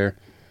go out there.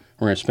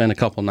 We're going to spend a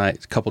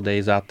couple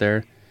days out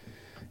there.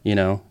 We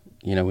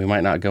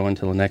might not go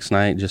until the next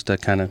night just to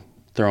kind of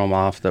throw them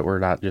off that we're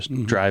not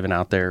just driving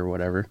out there or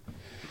whatever.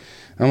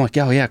 And I'm like,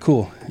 oh, yeah,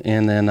 cool.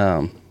 And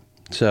then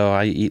so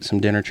I eat some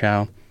dinner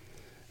chow.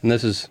 And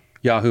this is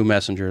Yahoo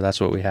Messenger.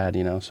 That's what we had,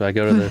 So I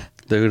go to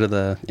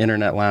the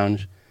internet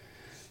lounge,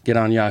 get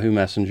on Yahoo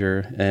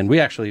Messenger, and we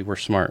actually were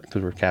smart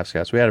because we're Cab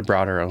Scouts. We had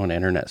brought our own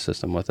internet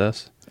system with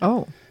us.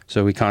 Oh.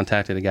 So we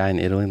contacted a guy in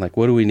Italy, like,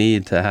 what do we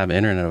need to have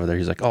internet over there?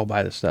 He's like, oh,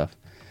 buy this stuff.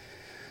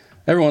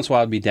 Every once in a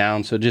while I'd be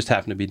down, so it just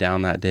happened to be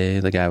down that day.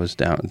 The guy was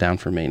down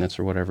for maintenance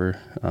or whatever.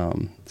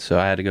 So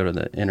I had to go to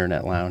the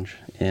internet lounge,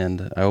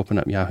 and I opened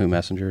up Yahoo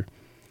Messenger.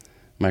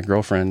 My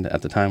girlfriend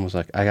at the time was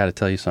like, I got to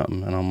tell you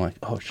something. And I'm like,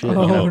 oh, shit.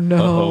 Oh,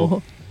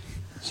 no.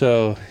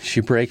 So she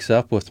breaks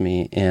up with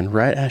me, and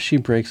right as she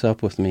breaks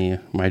up with me,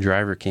 my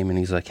driver came in.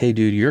 He's like, hey,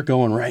 dude, you're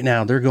going right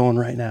now. They're going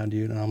right now,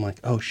 dude. And I'm like,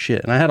 oh,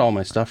 shit. And I had all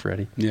my stuff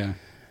ready. Yeah.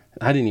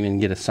 I didn't even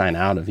get a sign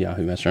out of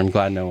Yahoo Messenger. I'm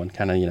glad no one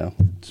kind of,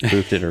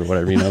 spoofed it or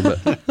whatever,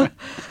 But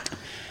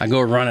I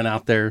go running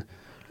out there,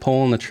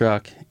 pulling the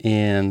truck,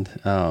 and,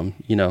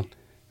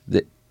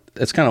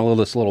 it's kind of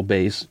this little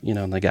base,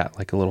 and they got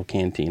like a little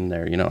canteen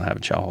there, have a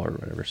chow hall or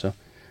whatever. So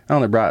I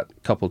only brought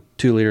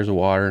 2 liters of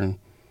water and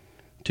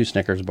 2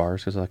 Snickers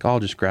bars because I'll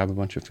just grab a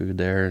bunch of food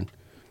there and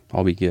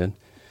I'll be good.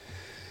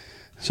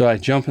 So I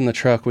jump in the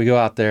truck. We go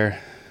out there.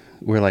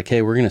 We're like,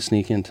 hey, we're going to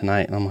sneak in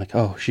tonight. And I'm like,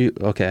 oh, shoot,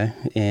 okay.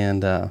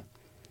 And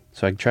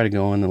so I try to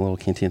go in the little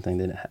canteen thing.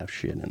 They didn't have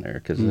shit in there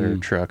because their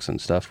trucks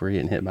and stuff were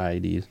getting hit by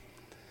IEDs.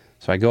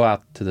 So I go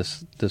out to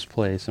this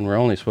place, and we're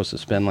only supposed to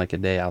spend like a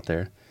day out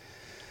there.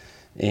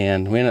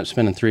 And we ended up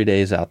spending 3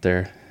 days out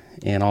there.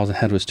 And all I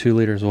had was 2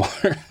 liters of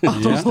water.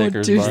 Oh,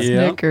 Snickers 2 bar.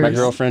 Snickers. My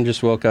girlfriend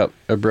just broke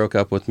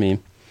up with me.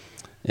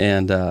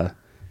 And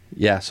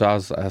yeah, so I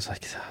was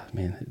like,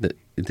 man,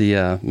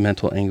 the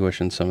mental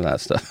anguish and some of that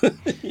stuff,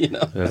 you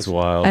know. That's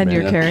wild. And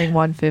man. you're carrying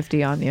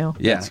 150 on you.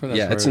 Yeah,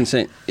 it's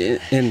insane.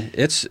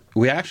 And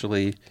we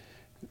actually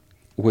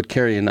would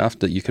carry enough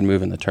that you can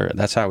move in the turret.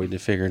 That's how we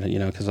figured it, you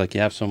know, because like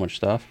you have so much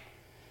stuff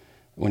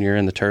when you're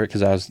in the turret.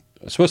 Because I was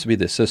supposed to be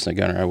the assistant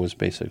gunner, I was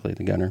basically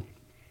the gunner,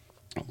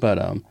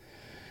 but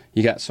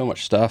you got so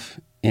much stuff,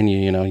 and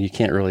you know you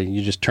can't really,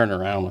 you just turn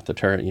around with the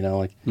turret, you know,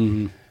 like.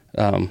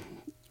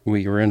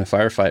 We were in a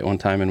firefight one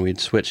time, and we'd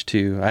switched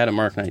to, I had a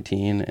Mark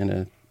 19 and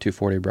a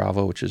 240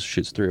 Bravo, which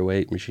shoots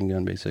 308 machine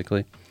gun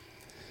basically.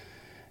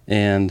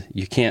 And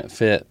you can't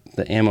fit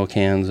the ammo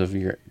cans of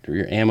your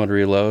ammo to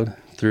reload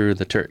through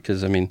the turret,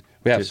 because I mean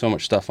we have so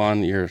much stuff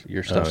on, your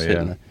stuff's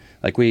hitting.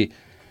 Like a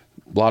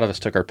lot of us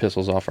took our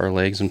pistols off our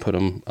legs and put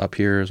them up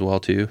here as well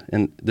too.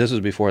 And this was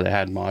before they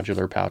had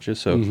modular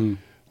pouches, so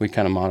we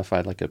kind of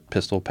modified like a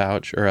pistol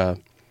pouch or a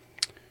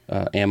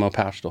ammo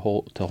pouch to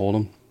hold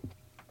them.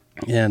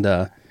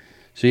 And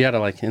so you had to,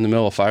 like, in the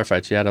middle of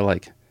firefights, you had to,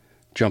 like,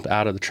 jump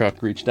out of the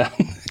truck, reach down,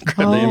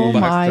 grab the ammo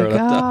box, throw it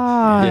up.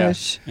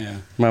 Gosh. Yeah.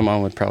 My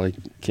mom would probably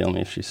kill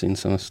me if she's seen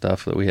some of the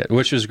stuff that we had,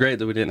 which was great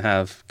that we didn't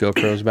have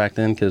GoPros back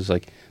then, because,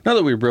 like, not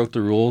that we broke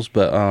the rules,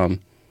 but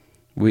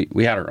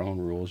we had our own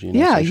rules, you know.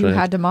 Yeah, you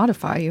had to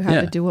modify. You had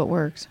Yeah. to do what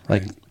works.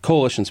 Like,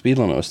 coalition speed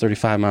limit was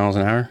 35 miles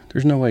an hour.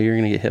 There's no way you're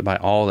going to get hit by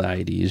all the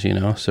IEDs, you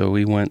know. So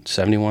we went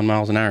 71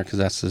 miles an hour because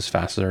that's as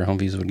fast as our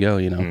Humvees would go,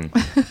 you know.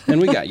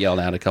 And we got yelled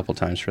at a couple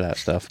times for that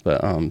stuff.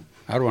 But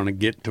I'd want to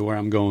get to where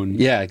I'm going.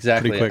 yeah,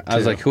 exactly. Pretty quick, I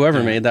was too. like,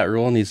 whoever made that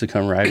rule needs to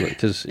come ride with it.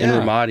 Because in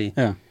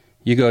Ramadi,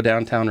 you go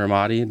downtown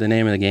Ramadi, the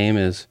name of the game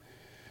is,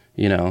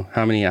 you know,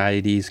 how many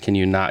IEDs can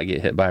you not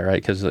get hit by,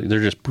 right? Because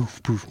they're just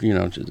poof, poof, you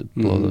know, just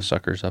blow those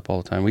suckers up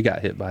all the time. We got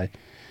hit by a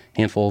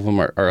handful of them.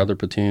 Our other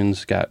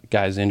platoons got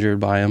guys injured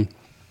by them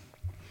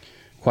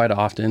quite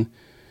often.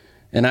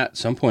 And at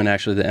some point,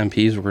 actually, the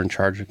MPs were in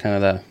charge of kind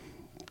of that,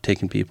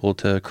 taking people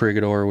to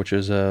Corregidor, which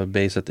is a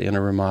base at the end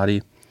of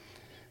Ramadi.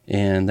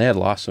 And they had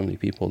lost so many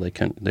people,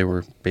 they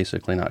were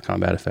basically not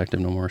combat effective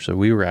no more. So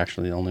we were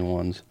actually the only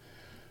ones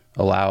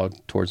allowed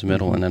towards the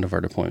middle and end of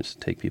our deployments to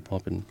take people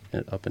up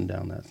and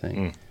down that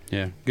thing.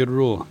 Yeah, good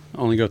rule.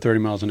 Only go 30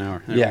 miles an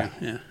hour. Yeah.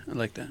 Yeah, I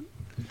like that.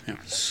 Yeah.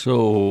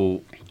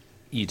 So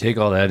you take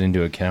all that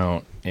into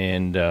account,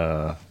 and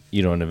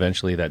you know, and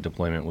eventually that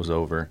deployment was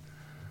over.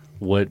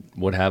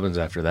 What happens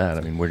after that?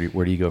 I mean,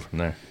 where do you go from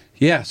there?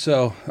 Yeah,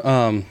 so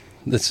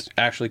this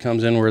actually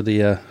comes in where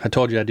the I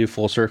told you I do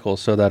full circle.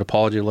 So that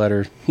apology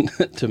letter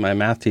to my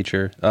math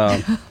teacher.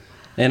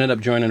 Ended up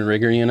joining a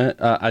rigger unit.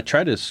 I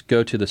tried to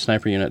go to the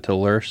sniper unit to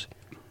Lurs,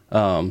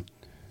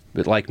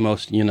 but like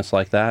most units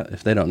like that,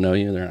 if they don't know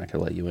you, they're not going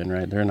to let you in,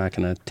 right? They're not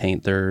going to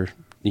taint their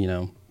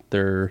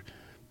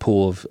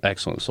pool of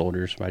excellent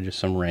soldiers by just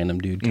some random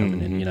dude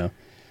coming in, you know.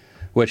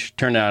 Which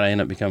turned out I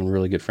ended up becoming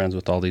really good friends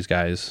with all these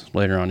guys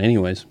later on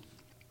anyways.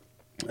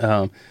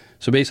 So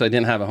basically I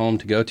didn't have a home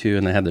to go to,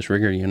 and they had this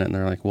rigger unit, and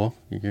they're like, well,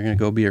 you're going to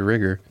go be a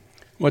rigger.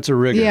 What's a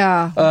rigger?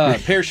 Yeah.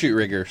 Parachute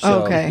rigger.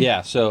 So, Okay.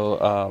 Yeah,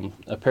 so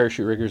a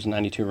parachute rigger is a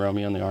 92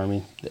 Romeo in the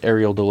Army. The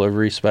aerial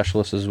delivery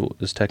specialist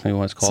is technically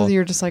what it's called. So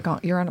you're just like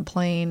you're on a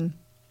plane,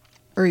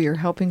 or you're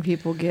helping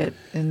people get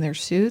in their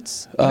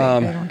suits? Wait, I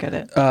don't get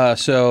it.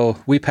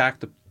 So we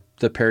pack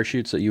the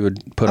parachutes that you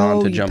would put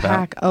on to jump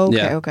out.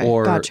 Okay, okay,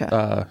 or,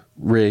 gotcha.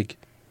 Rig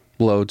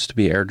loads to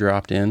be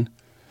airdropped in.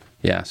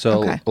 Yeah,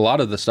 so Okay. a lot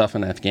of the stuff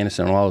in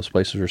Afghanistan, a lot of those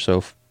places were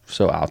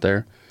so out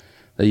there.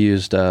 They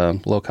used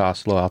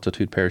low-cost,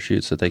 low-altitude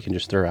parachutes that they can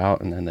just throw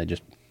out, and then they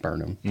just burn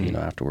them, you know,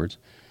 afterwards.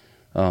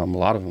 A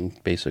lot of them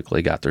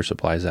basically got their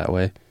supplies that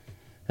way.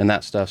 And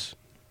that stuff's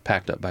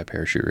packed up by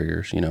parachute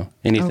riggers, you know.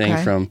 Anything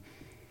from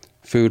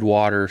food,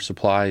 water,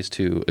 supplies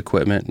to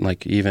equipment,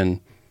 like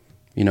even,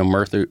 you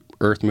know,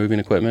 earth-moving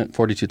equipment,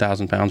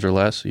 42,000 pounds or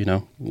less, you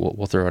know,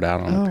 we'll throw it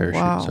out on a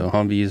parachute. Wow. So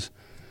Humvees,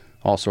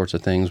 all sorts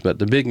of things. But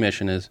the big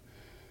mission is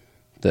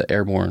the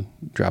airborne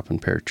dropping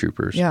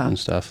paratroopers and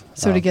stuff.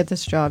 So to get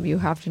this job, you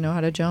have to know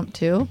how to jump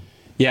too?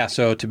 Yeah,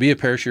 so to be a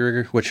parachute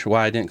rigger, which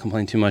why I didn't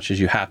complain too much, is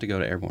you have to go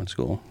to airborne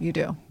school. You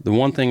do. The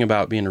one thing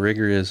about being a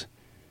rigger is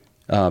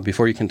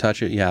before you can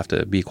touch it, you have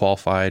to be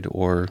qualified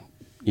or,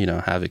 you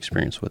know, have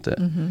experience with it.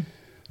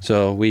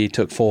 So we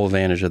took full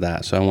advantage of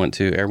that. So I went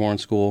to airborne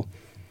school,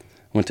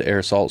 went to air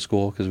assault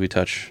school because we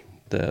touch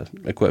the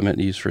equipment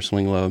used for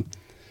swing load.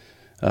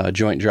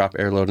 Joint drop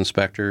air load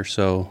inspector.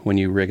 So when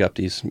you rig up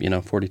these, you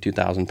know,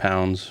 42,000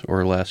 pounds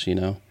or less, you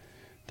know,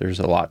 there's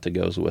a lot that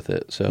goes with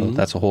it. So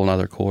that's a whole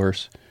nother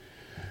course.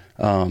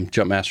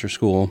 Jump master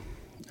school,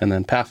 and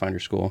then Pathfinder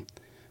school.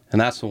 And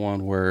that's the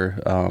one where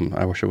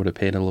I wish I would have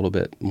paid a little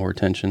bit more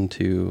attention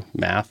to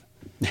math.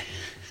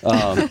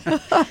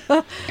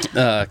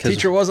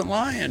 Teacher wasn't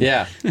lying.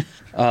 Yeah.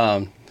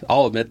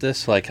 I'll admit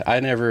this. Like,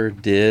 I never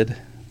did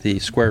the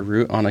square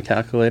root on a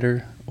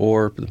calculator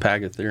or the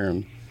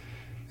Pythagorean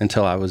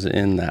until I was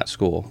in that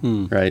school,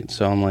 right?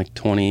 So I'm like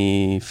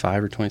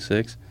 25 or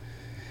 26,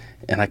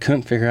 and I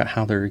couldn't figure out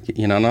how they're,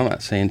 you know, and I'm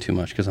not saying too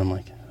much because I'm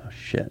like, oh,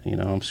 shit, you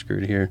know, I'm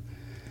screwed here.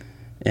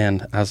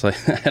 And I was like,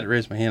 I had to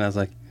raise my hand. I was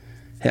like,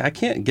 hey, I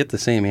can't get the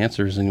same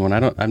answers in one.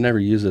 I've never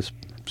used this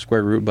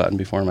square root button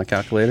before in my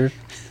calculator.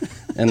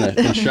 And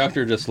the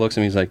instructor just looks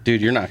at me, he's like,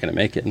 dude, you're not going to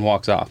make it, and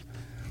walks off.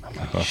 I'm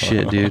like, oh,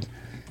 shit, dude.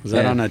 Was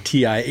that on a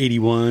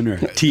TI-81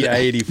 or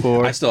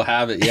TI-84? I still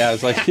have it. Yeah,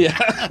 it's like, yeah.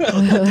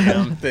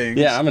 Damn thing.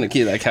 Yeah, I'm going to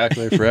keep that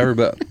calculator forever.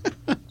 But,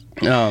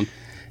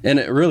 and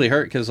it really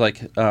hurt because, like,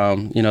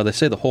 they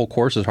say the whole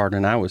course is hard,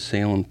 and I was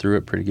sailing through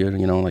it pretty good,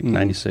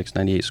 96,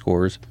 98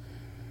 scores.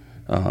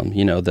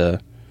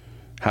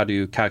 How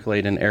to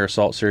calculate an air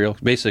assault serial.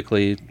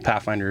 Basically,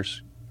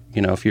 Pathfinders,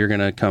 if you're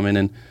going to come in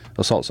and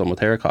assault someone with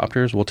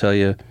helicopters, we'll tell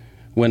you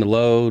when to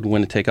load,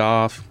 when to take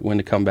off, when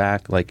to come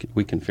back. Like,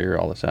 we can figure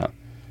all this out.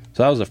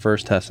 So that was the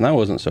first test, and that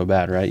wasn't so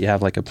bad, right? You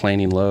have like a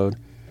planning load,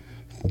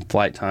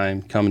 flight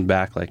time, coming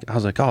back. Like, I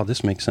was like, oh,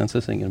 this makes sense.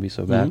 This ain't going to be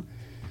so bad.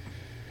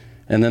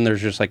 And then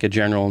there's just like a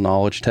general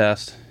knowledge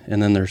test,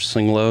 and then there's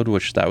sling load,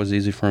 which that was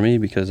easy for me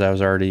because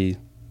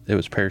it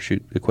was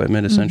parachute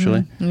equipment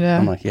essentially. Yeah.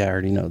 I'm like, yeah, I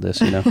already know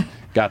this,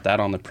 Got that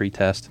on the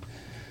pre-test.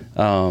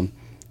 But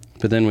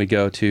then we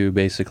go to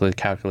basically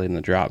calculating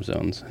the drop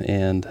zones,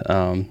 and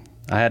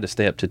I had to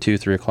stay up to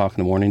 2-3 o'clock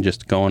in the morning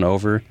just going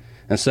over.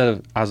 I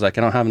was like,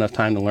 I don't have enough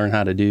time to learn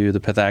how to do the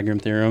Pythagorean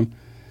theorem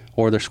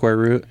or the square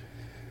root.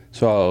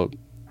 So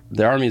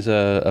the Army's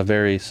a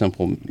very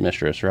simple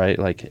mistress, right?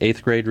 Like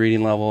 8th grade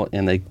reading level,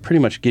 and they pretty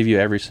much give you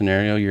every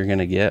scenario you're going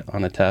to get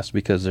on a test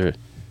because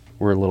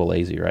we're a little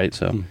lazy, right?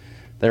 So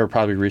they were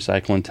probably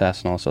recycling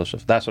tests and all sorts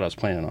of stuff. That's what I was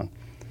planning on.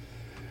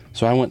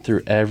 So I went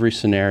through every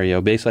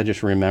scenario. Basically, I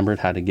just remembered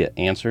how to get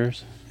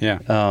answers. Yeah.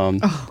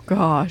 Oh,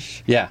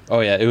 gosh. Yeah.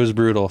 Oh, yeah. It was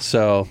brutal.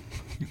 So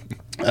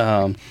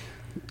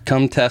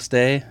come test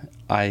day,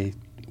 I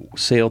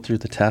sailed through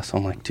the test.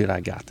 I'm like, dude, I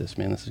got this,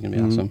 man. This is going to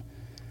be awesome.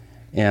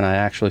 And I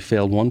actually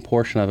failed one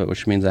portion of it,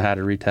 which means I had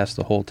to retest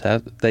the whole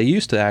test. They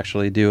used to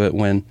actually do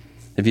it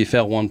if you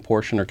fail one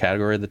portion or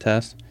category of the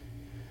test,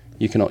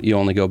 you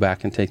only go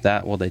back and take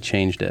that. Well, they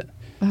changed it.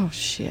 Oh,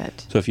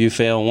 shit. So if you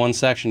fail one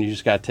section, you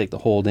just got to take the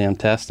whole damn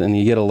test, and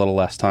you get a little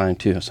less time,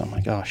 too. So I'm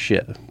like, oh,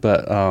 shit.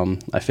 But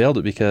I failed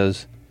it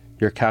because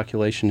your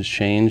calculations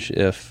change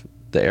if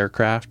the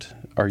aircraft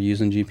are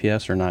using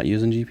GPS or not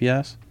using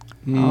GPS.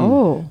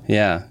 Oh.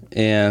 Yeah,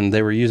 and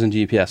they were using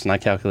GPS, and I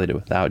calculated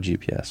without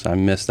GPS. I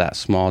missed that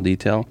small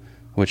detail,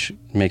 which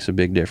makes a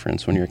big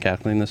difference when you're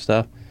calculating this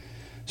stuff.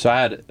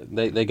 So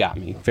they got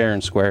me fair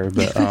and square,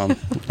 but on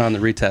the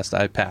retest,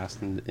 I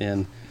passed,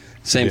 and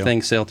same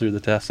thing, sailed through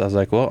the test. I was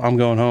like, well, I'm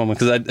going home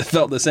because I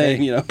felt the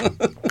same,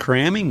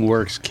 Cramming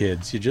works,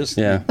 kids.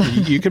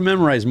 You can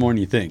memorize more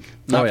than you think.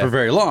 Not for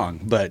very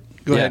long, but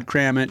go ahead,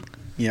 cram it.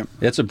 Yep.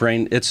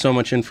 It's so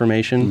much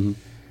information.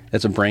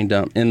 It's a brain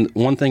dump. And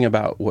one thing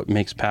about what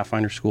makes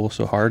Pathfinder School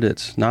so hard,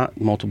 it's not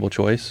multiple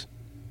choice.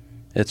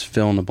 It's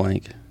fill in the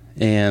blank.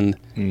 And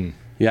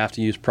you have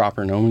to use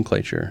proper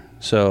nomenclature.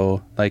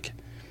 So, like,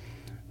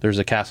 there's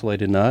a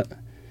castellated nut.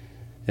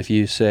 If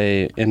you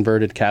say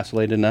inverted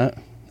castellated nut,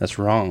 that's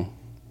wrong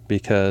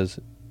because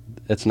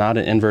it's not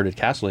an inverted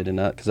castellated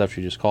nut because that's what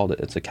you just called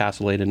it. It's a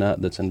castellated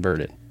nut that's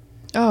inverted.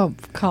 Oh,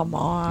 come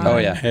on. Oh,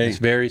 yeah. Hey. It's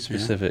very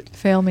specific.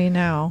 Fail me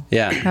now.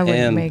 Yeah. I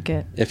wouldn't make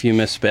it. If you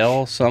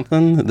misspell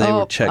something, they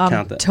would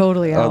count that.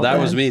 Totally out. Oh, that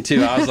was me,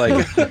 too. I was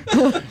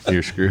like...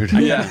 You're screwed.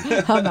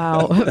 Yeah. I'm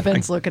out.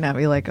 Ben's looking at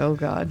me like, oh,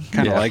 God.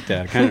 Kind of like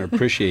that. I kind of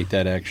appreciate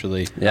that,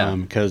 actually. Yeah.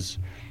 Because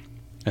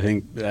I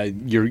think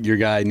your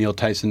guy, Neil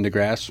Tyson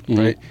DeGrasse,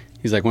 right?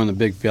 He's like one of the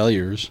big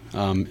failures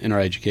in our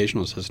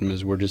educational system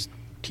is we're just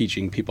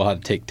teaching people how to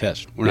take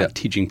tests. We're not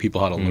teaching people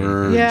how to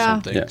learn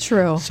something. Yeah,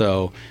 true.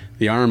 So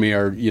the Army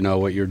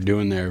what you're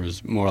doing there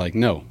is more like,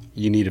 no,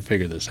 you need to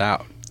figure this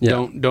out.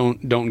 Yeah.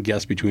 Don't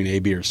guess between A,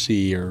 B, or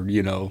C, or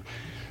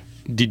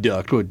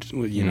deduct.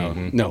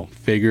 No,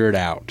 figure it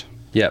out.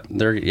 Yep.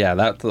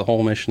 That the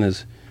whole mission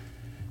is,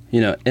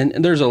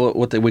 and there's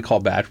what we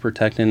call badge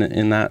protecting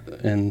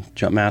in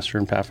Jump Master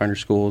and Pathfinder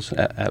schools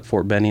at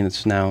Fort Benning.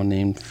 It's now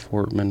named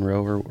Fort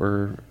Monroe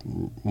or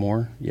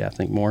Moore. Yeah, I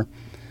think Moore.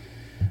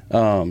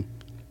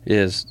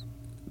 Is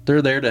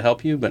they're there to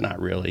help you, but not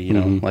really.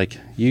 Like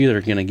you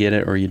either going to get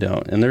it or you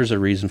don't, and there's a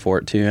reason for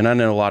it too. And I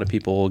know a lot of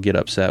people will get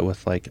upset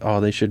with like, oh,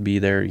 they should be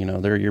there.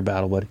 They're your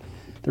battle buddy.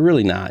 They're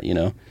really not.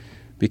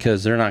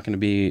 Because they're not going to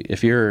be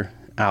if you're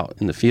out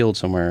in the field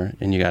somewhere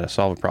and you got to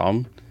solve a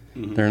problem.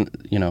 They're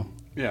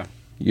Yeah.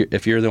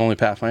 If you're the only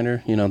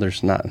Pathfinder,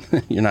 there's not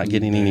you're not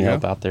getting any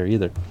help out there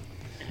either.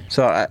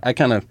 So I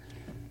kind of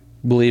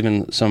believe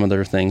in some of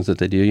their things that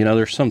they do.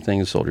 There's some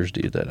things soldiers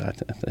do that I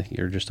think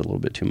are just a little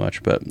bit too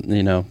much. But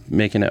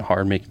making it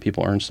hard, making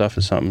people earn stuff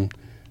is something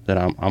that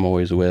I'm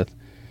always with.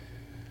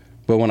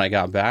 But when I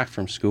got back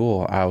from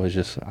school,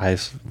 I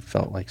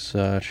felt like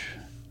such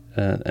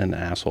an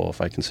asshole,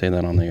 if I can say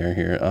that on the air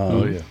here.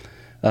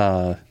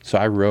 So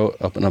I wrote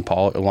up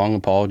a long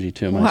apology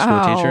to my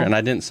school teacher, and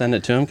I didn't send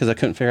it to him because I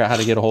couldn't figure out how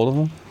to get a hold of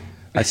him.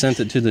 I sent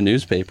it to the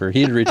newspaper.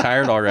 He'd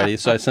retired already,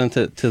 so I sent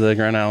it to the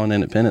Grand Island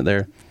Independent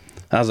there.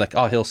 I was like,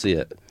 oh, he'll see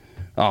it.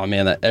 Oh,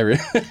 man,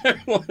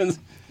 everyone's...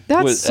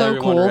 That's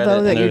so cool,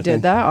 though, that you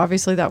did that.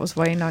 Obviously, that was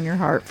weighing on your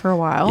heart for a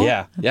while.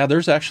 Yeah,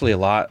 there's actually a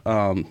lot.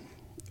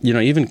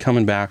 even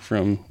coming back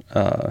from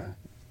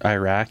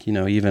Iraq,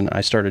 even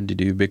I started to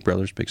do Big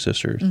Brothers Big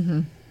Sisters.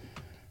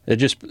 It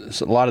just,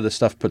 a lot of this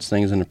stuff puts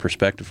things into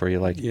perspective for you.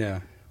 Like,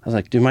 I was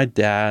like, dude, my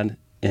dad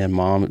and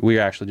mom, we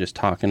were actually just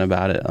talking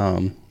about it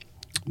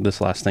this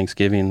last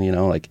Thanksgiving.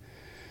 Like,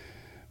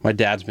 my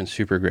dad's been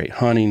super great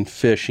hunting,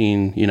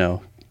 fishing,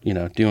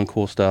 doing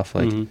cool stuff.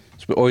 Like,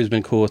 it's always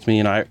been cool with me.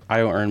 And I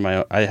earned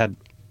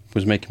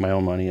was making my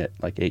own money at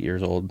like 8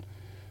 years old,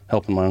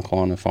 helping my uncle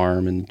on the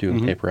farm and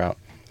doing paper out.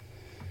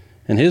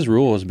 And his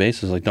rule was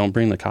basically like, don't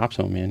bring the cops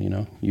home,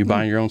 man. You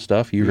buy your own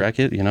stuff, you wreck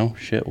it,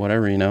 shit,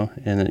 whatever,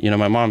 And,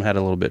 my mom had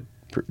a little bit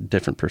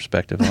different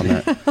perspective on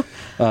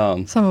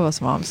that. Some of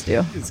us moms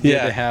do. It's good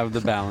to have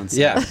the balance.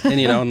 Yeah. And,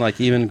 and like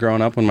even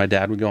growing up when my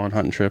dad would go on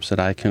hunting trips that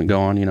I couldn't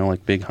go on,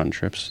 like big hunting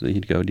trips that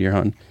he'd go deer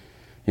hunting,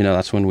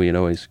 that's when we'd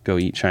always go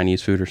eat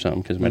Chinese food or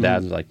something because my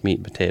dad's like meat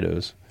and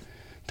potatoes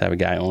type of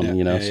guy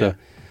only, so.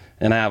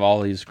 And I have all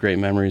these great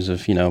memories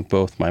of,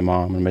 both my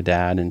mom and my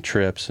dad and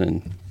trips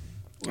and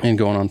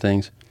going on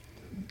things.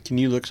 Can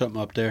you look something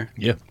up there?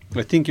 Yeah.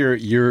 I think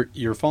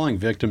you're falling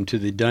victim to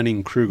the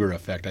Dunning-Kruger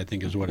effect, I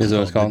think is what it's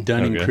called. The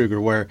Dunning-Kruger,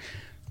 where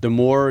the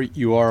more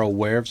you are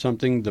aware of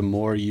something, the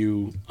more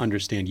you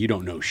understand you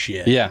don't know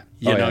shit. Yeah.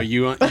 You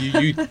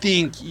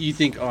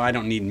think, oh, I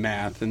don't need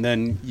math. And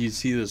then you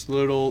see this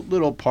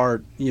little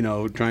part,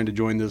 trying to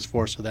join this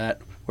force or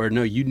that, where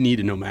no, you need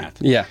to know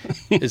math. Yeah.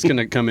 It's going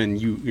to come in,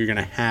 you're going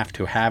to have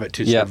it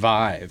to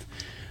survive.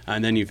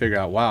 And then you figure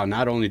out, wow,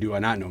 not only do I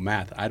not know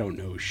math, I don't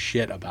know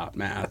shit about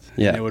math.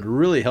 Yeah. And it would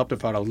really help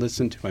if I'd have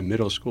listened to my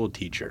middle school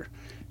teacher.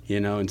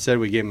 Instead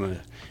we gave him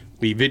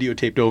we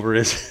videotaped over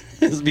his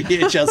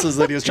VHSs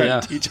that he was trying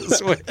to teach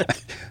us with.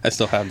 I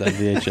still have that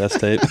VHS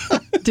tape.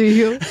 Do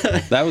you?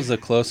 That was the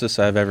closest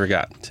I've ever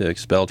got to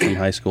expelled from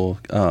high school.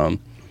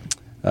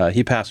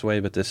 He passed away,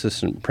 but the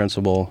assistant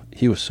principal,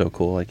 he was so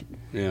cool. Like,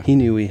 he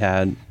knew we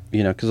had,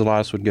 because a lot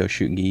of us would go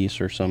shoot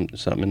geese or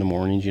something in the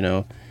mornings,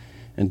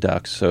 and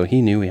ducks. So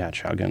he knew we had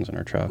shotguns in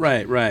our truck.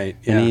 Right.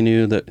 Yeah. And he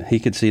knew that he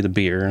could see the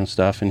beer and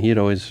stuff. And he'd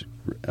always,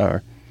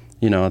 at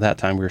that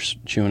time we were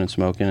chewing and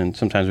smoking. And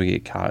sometimes we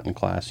get caught in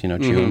class,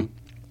 chewing.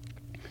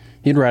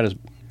 He'd write us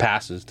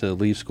passes to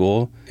leave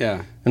school.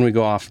 Yeah. And we'd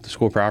go off the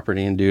school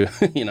property and do,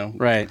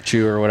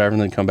 chew or whatever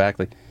and then come back.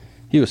 Like,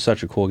 he was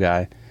such a cool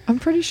guy. I'm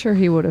pretty sure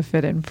he would have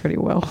fit in pretty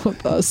well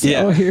with us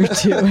here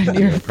too, and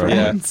your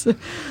friends.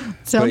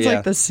 Sounds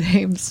like the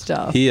same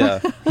stuff. He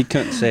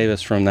couldn't save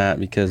us from that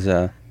because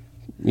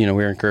we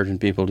were encouraging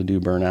people to do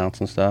burnouts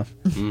and stuff.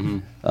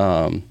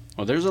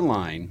 Well, there's a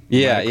line.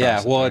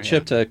 Yeah. Well, it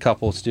chipped a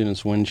couple of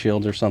students'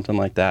 windshields or something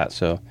like that.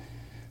 So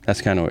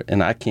that's kind of,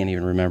 and I can't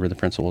even remember the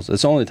principals.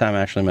 It's the only time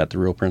I actually met the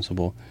real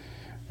principal.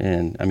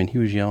 And I mean, he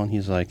was yelling.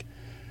 He's like,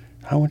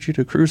 I want you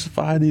to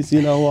crucify these,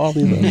 all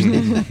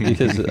these.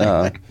 Because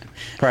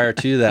prior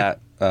to that,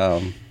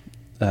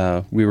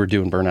 we were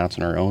doing burnouts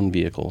in our own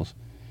vehicles,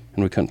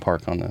 and we couldn't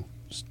park on the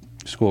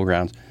school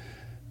grounds.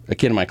 A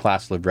kid in my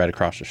class lived right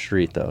across the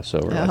street, though, so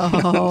we're like,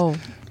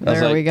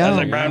 there we go. I was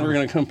like, Brian, we're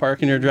going to come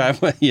park in your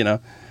driveway,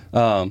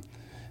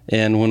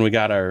 And when we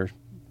got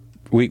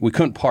we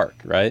couldn't park,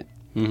 right?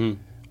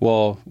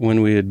 Well,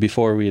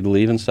 before we'd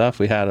leave and stuff,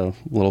 we had a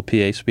little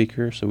PA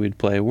speaker, so we'd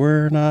play,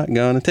 "We're not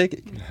gonna take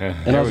it."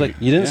 And I was like,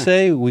 "You didn't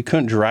say we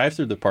couldn't drive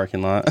through the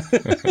parking lot."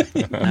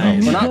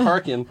 We're not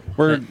parking.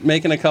 We're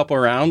making a couple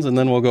rounds, and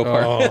then we'll go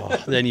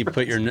park. Then you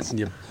put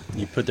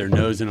you put their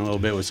nose in a little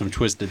bit with some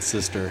Twisted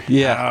Sister.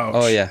 Yeah. Ouch.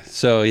 Oh yeah.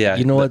 So yeah.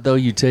 You know what though?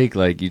 You take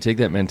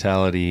that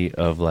mentality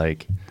of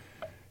like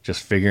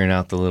just figuring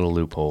out the little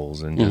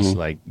loopholes and just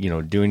like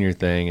doing your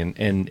thing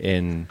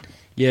and.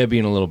 Yeah,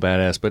 being a little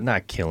badass, but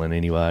not killing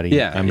anybody.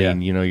 Yeah, I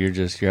mean,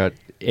 you're out,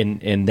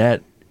 and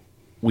that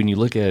when you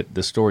look at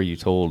the story you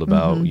told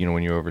about,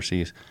 when you're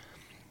overseas,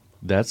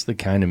 that's the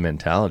kind of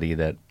mentality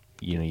that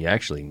you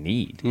actually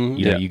need.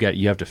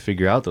 You have to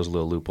figure out those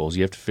little loopholes.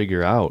 You have to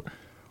figure out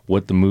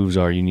what the moves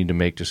are you need to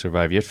make to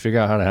survive. You have to figure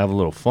out how to have a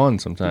little fun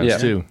sometimes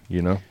too.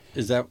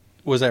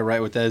 Was I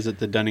right with that? Is it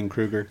the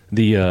Dunning-Kruger?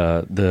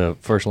 The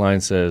first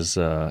line says,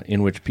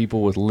 in which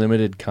people with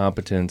limited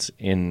competence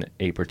in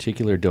a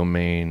particular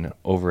domain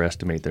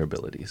overestimate their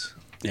abilities.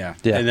 Yeah.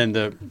 And then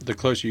the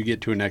closer you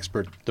get to an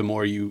expert, the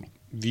more you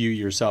view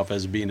yourself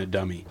as being a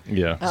dummy.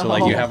 Yeah.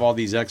 So you have all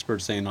these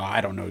experts saying, "Oh,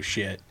 I don't know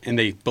shit," and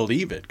they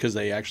believe it because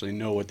they actually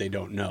know what they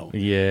don't know.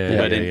 Yeah.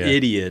 But an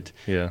idiot,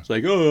 it's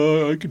like,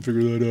 "Oh, I can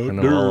figure that out." I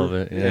know all of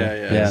it.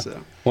 Yeah.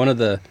 So. One of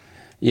the,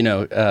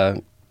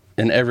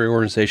 in every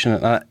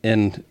organization,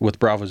 and with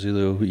Bravo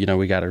Zulu,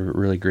 we got a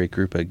really great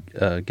group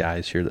of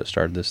guys here that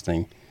started this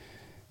thing.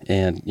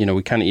 And,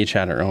 we kind of each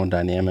had our own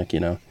dynamic,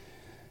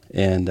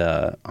 and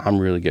I'm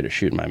really good at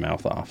shooting my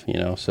mouth off,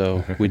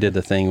 So we did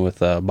the thing with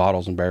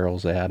Bottles and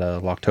Barrels. They had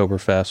a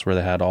Oktoberfest where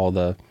they had all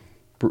the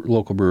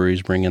local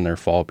breweries bring in their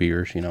fall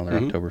beers, their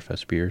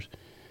Oktoberfest beers.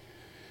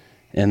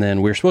 And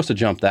then we were supposed to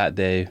jump that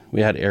day.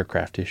 We had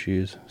aircraft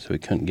issues, so we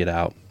couldn't get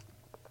out.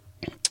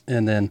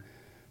 And then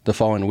the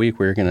following week,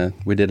 we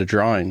did a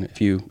drawing. If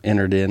you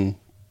entered in,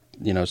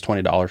 it's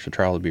 $20 to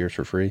try all the beers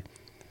for free,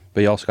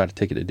 but you also got a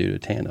ticket to do a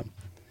tandem.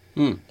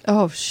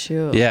 Oh,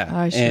 shoot. Yeah.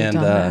 I should have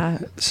done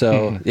that.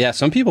 So,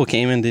 some people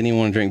came in, didn't even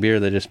want to drink beer.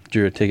 They just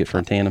drew a ticket for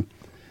a tandem.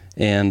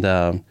 And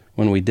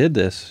when we did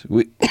this,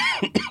 we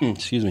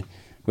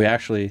we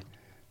actually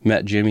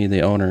met Jimmy,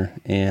 the owner,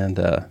 and,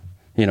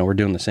 we're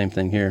doing the same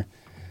thing here.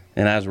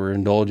 And as we're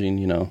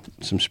indulging,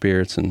 some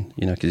spirits and,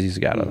 because he's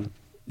got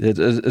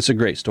it's a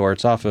great store.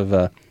 It's off of,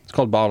 it's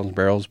called Bottles and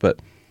Barrels, but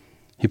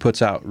he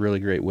puts out really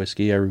great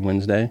whiskey every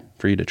Wednesday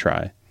for you to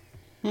try.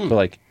 But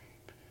like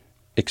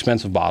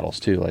expensive bottles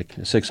too, like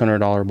a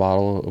 $600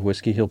 bottle of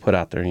whiskey he'll put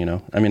out there,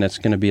 I mean, it's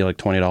going to be like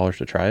 $20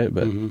 to try it,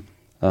 but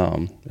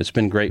it's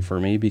been great for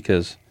me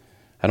because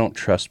I don't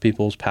trust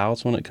people's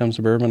palates when it comes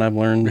to bourbon. I've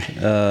learned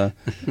in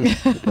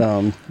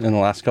the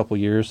last couple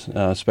of years,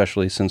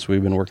 especially since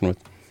we've been working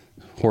with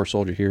Horse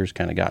Soldier here, has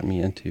kind of gotten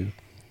me into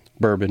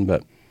bourbon,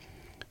 but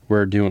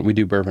we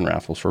do bourbon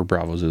raffles for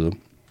Bravo Zulu.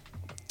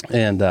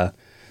 And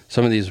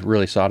some of these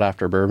really sought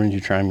after bourbons, you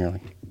try them, you're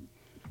like,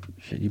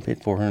 shit, you paid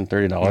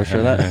 $430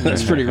 for that?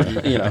 That's pretty,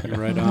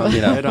 Right on.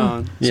 Right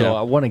on. So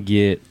I want to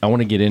get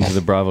into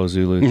the Bravo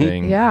Zulu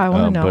thing. Yeah, I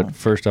want to know. But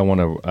first, I want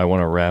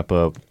to wrap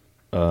up,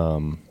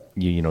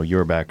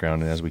 your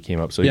background and as we came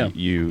up. So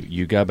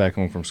you got back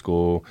home from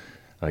school,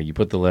 you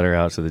put the letter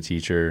out to the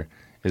teacher.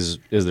 Is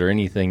there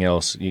anything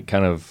else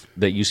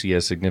that you see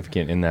as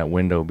significant in that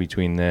window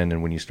between then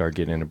and when you start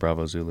getting into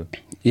Bravo Zulu?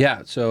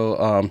 Yeah,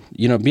 so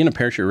being a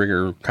parachute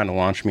rigger kind of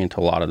launched me into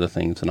a lot of the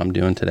things that I'm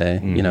doing today.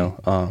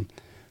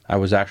 I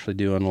was actually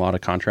doing a lot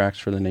of contracts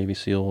for the Navy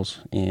SEALs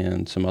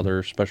and some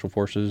other special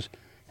forces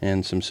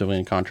and some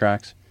civilian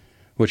contracts,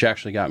 which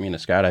actually got me into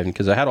skydiving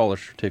because I had all the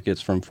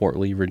certificates from Fort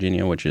Lee,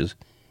 Virginia, which is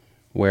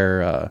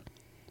where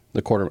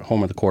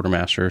home of the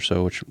quartermaster,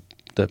 so which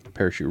the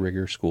parachute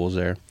rigger school is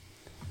there.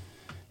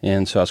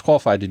 And so I was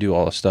qualified to do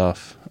all the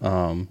stuff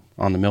on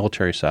the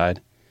military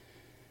side.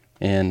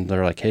 And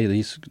they're like, hey,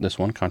 this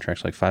one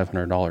contract's like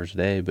 $500 a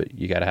day, but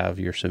you got to have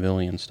your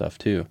civilian stuff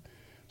too.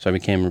 So I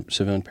became a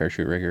civilian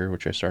parachute rigger,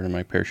 which I started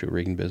my parachute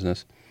rigging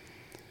business.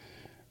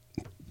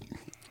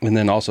 And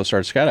then also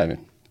started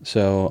skydiving.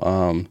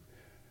 So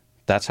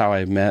that's how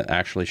I met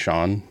actually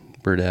Sean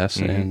Burdess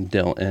and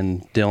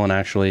Dylan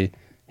actually,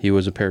 he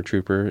was a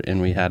paratrooper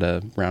and we had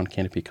a round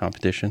canopy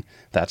competition.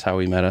 That's how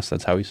we met us.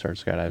 That's how we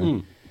started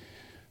skydiving.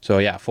 So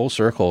yeah, full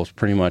circle is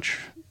pretty much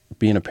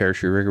being a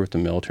parachute rigger with the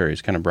military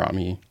has kind of brought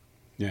me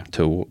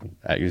to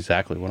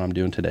exactly what I'm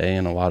doing today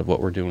and a lot of what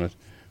we're doing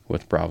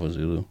with Bravo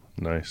Zulu.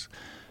 Nice.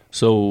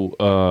 So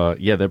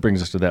that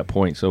brings us to that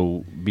point.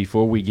 So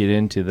before we get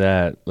into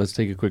that, let's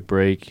take a quick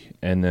break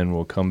and then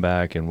we'll come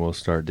back and we'll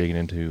start digging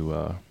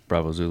into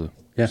Bravo Zulu.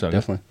 Yeah,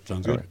 definitely.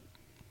 Sounds good.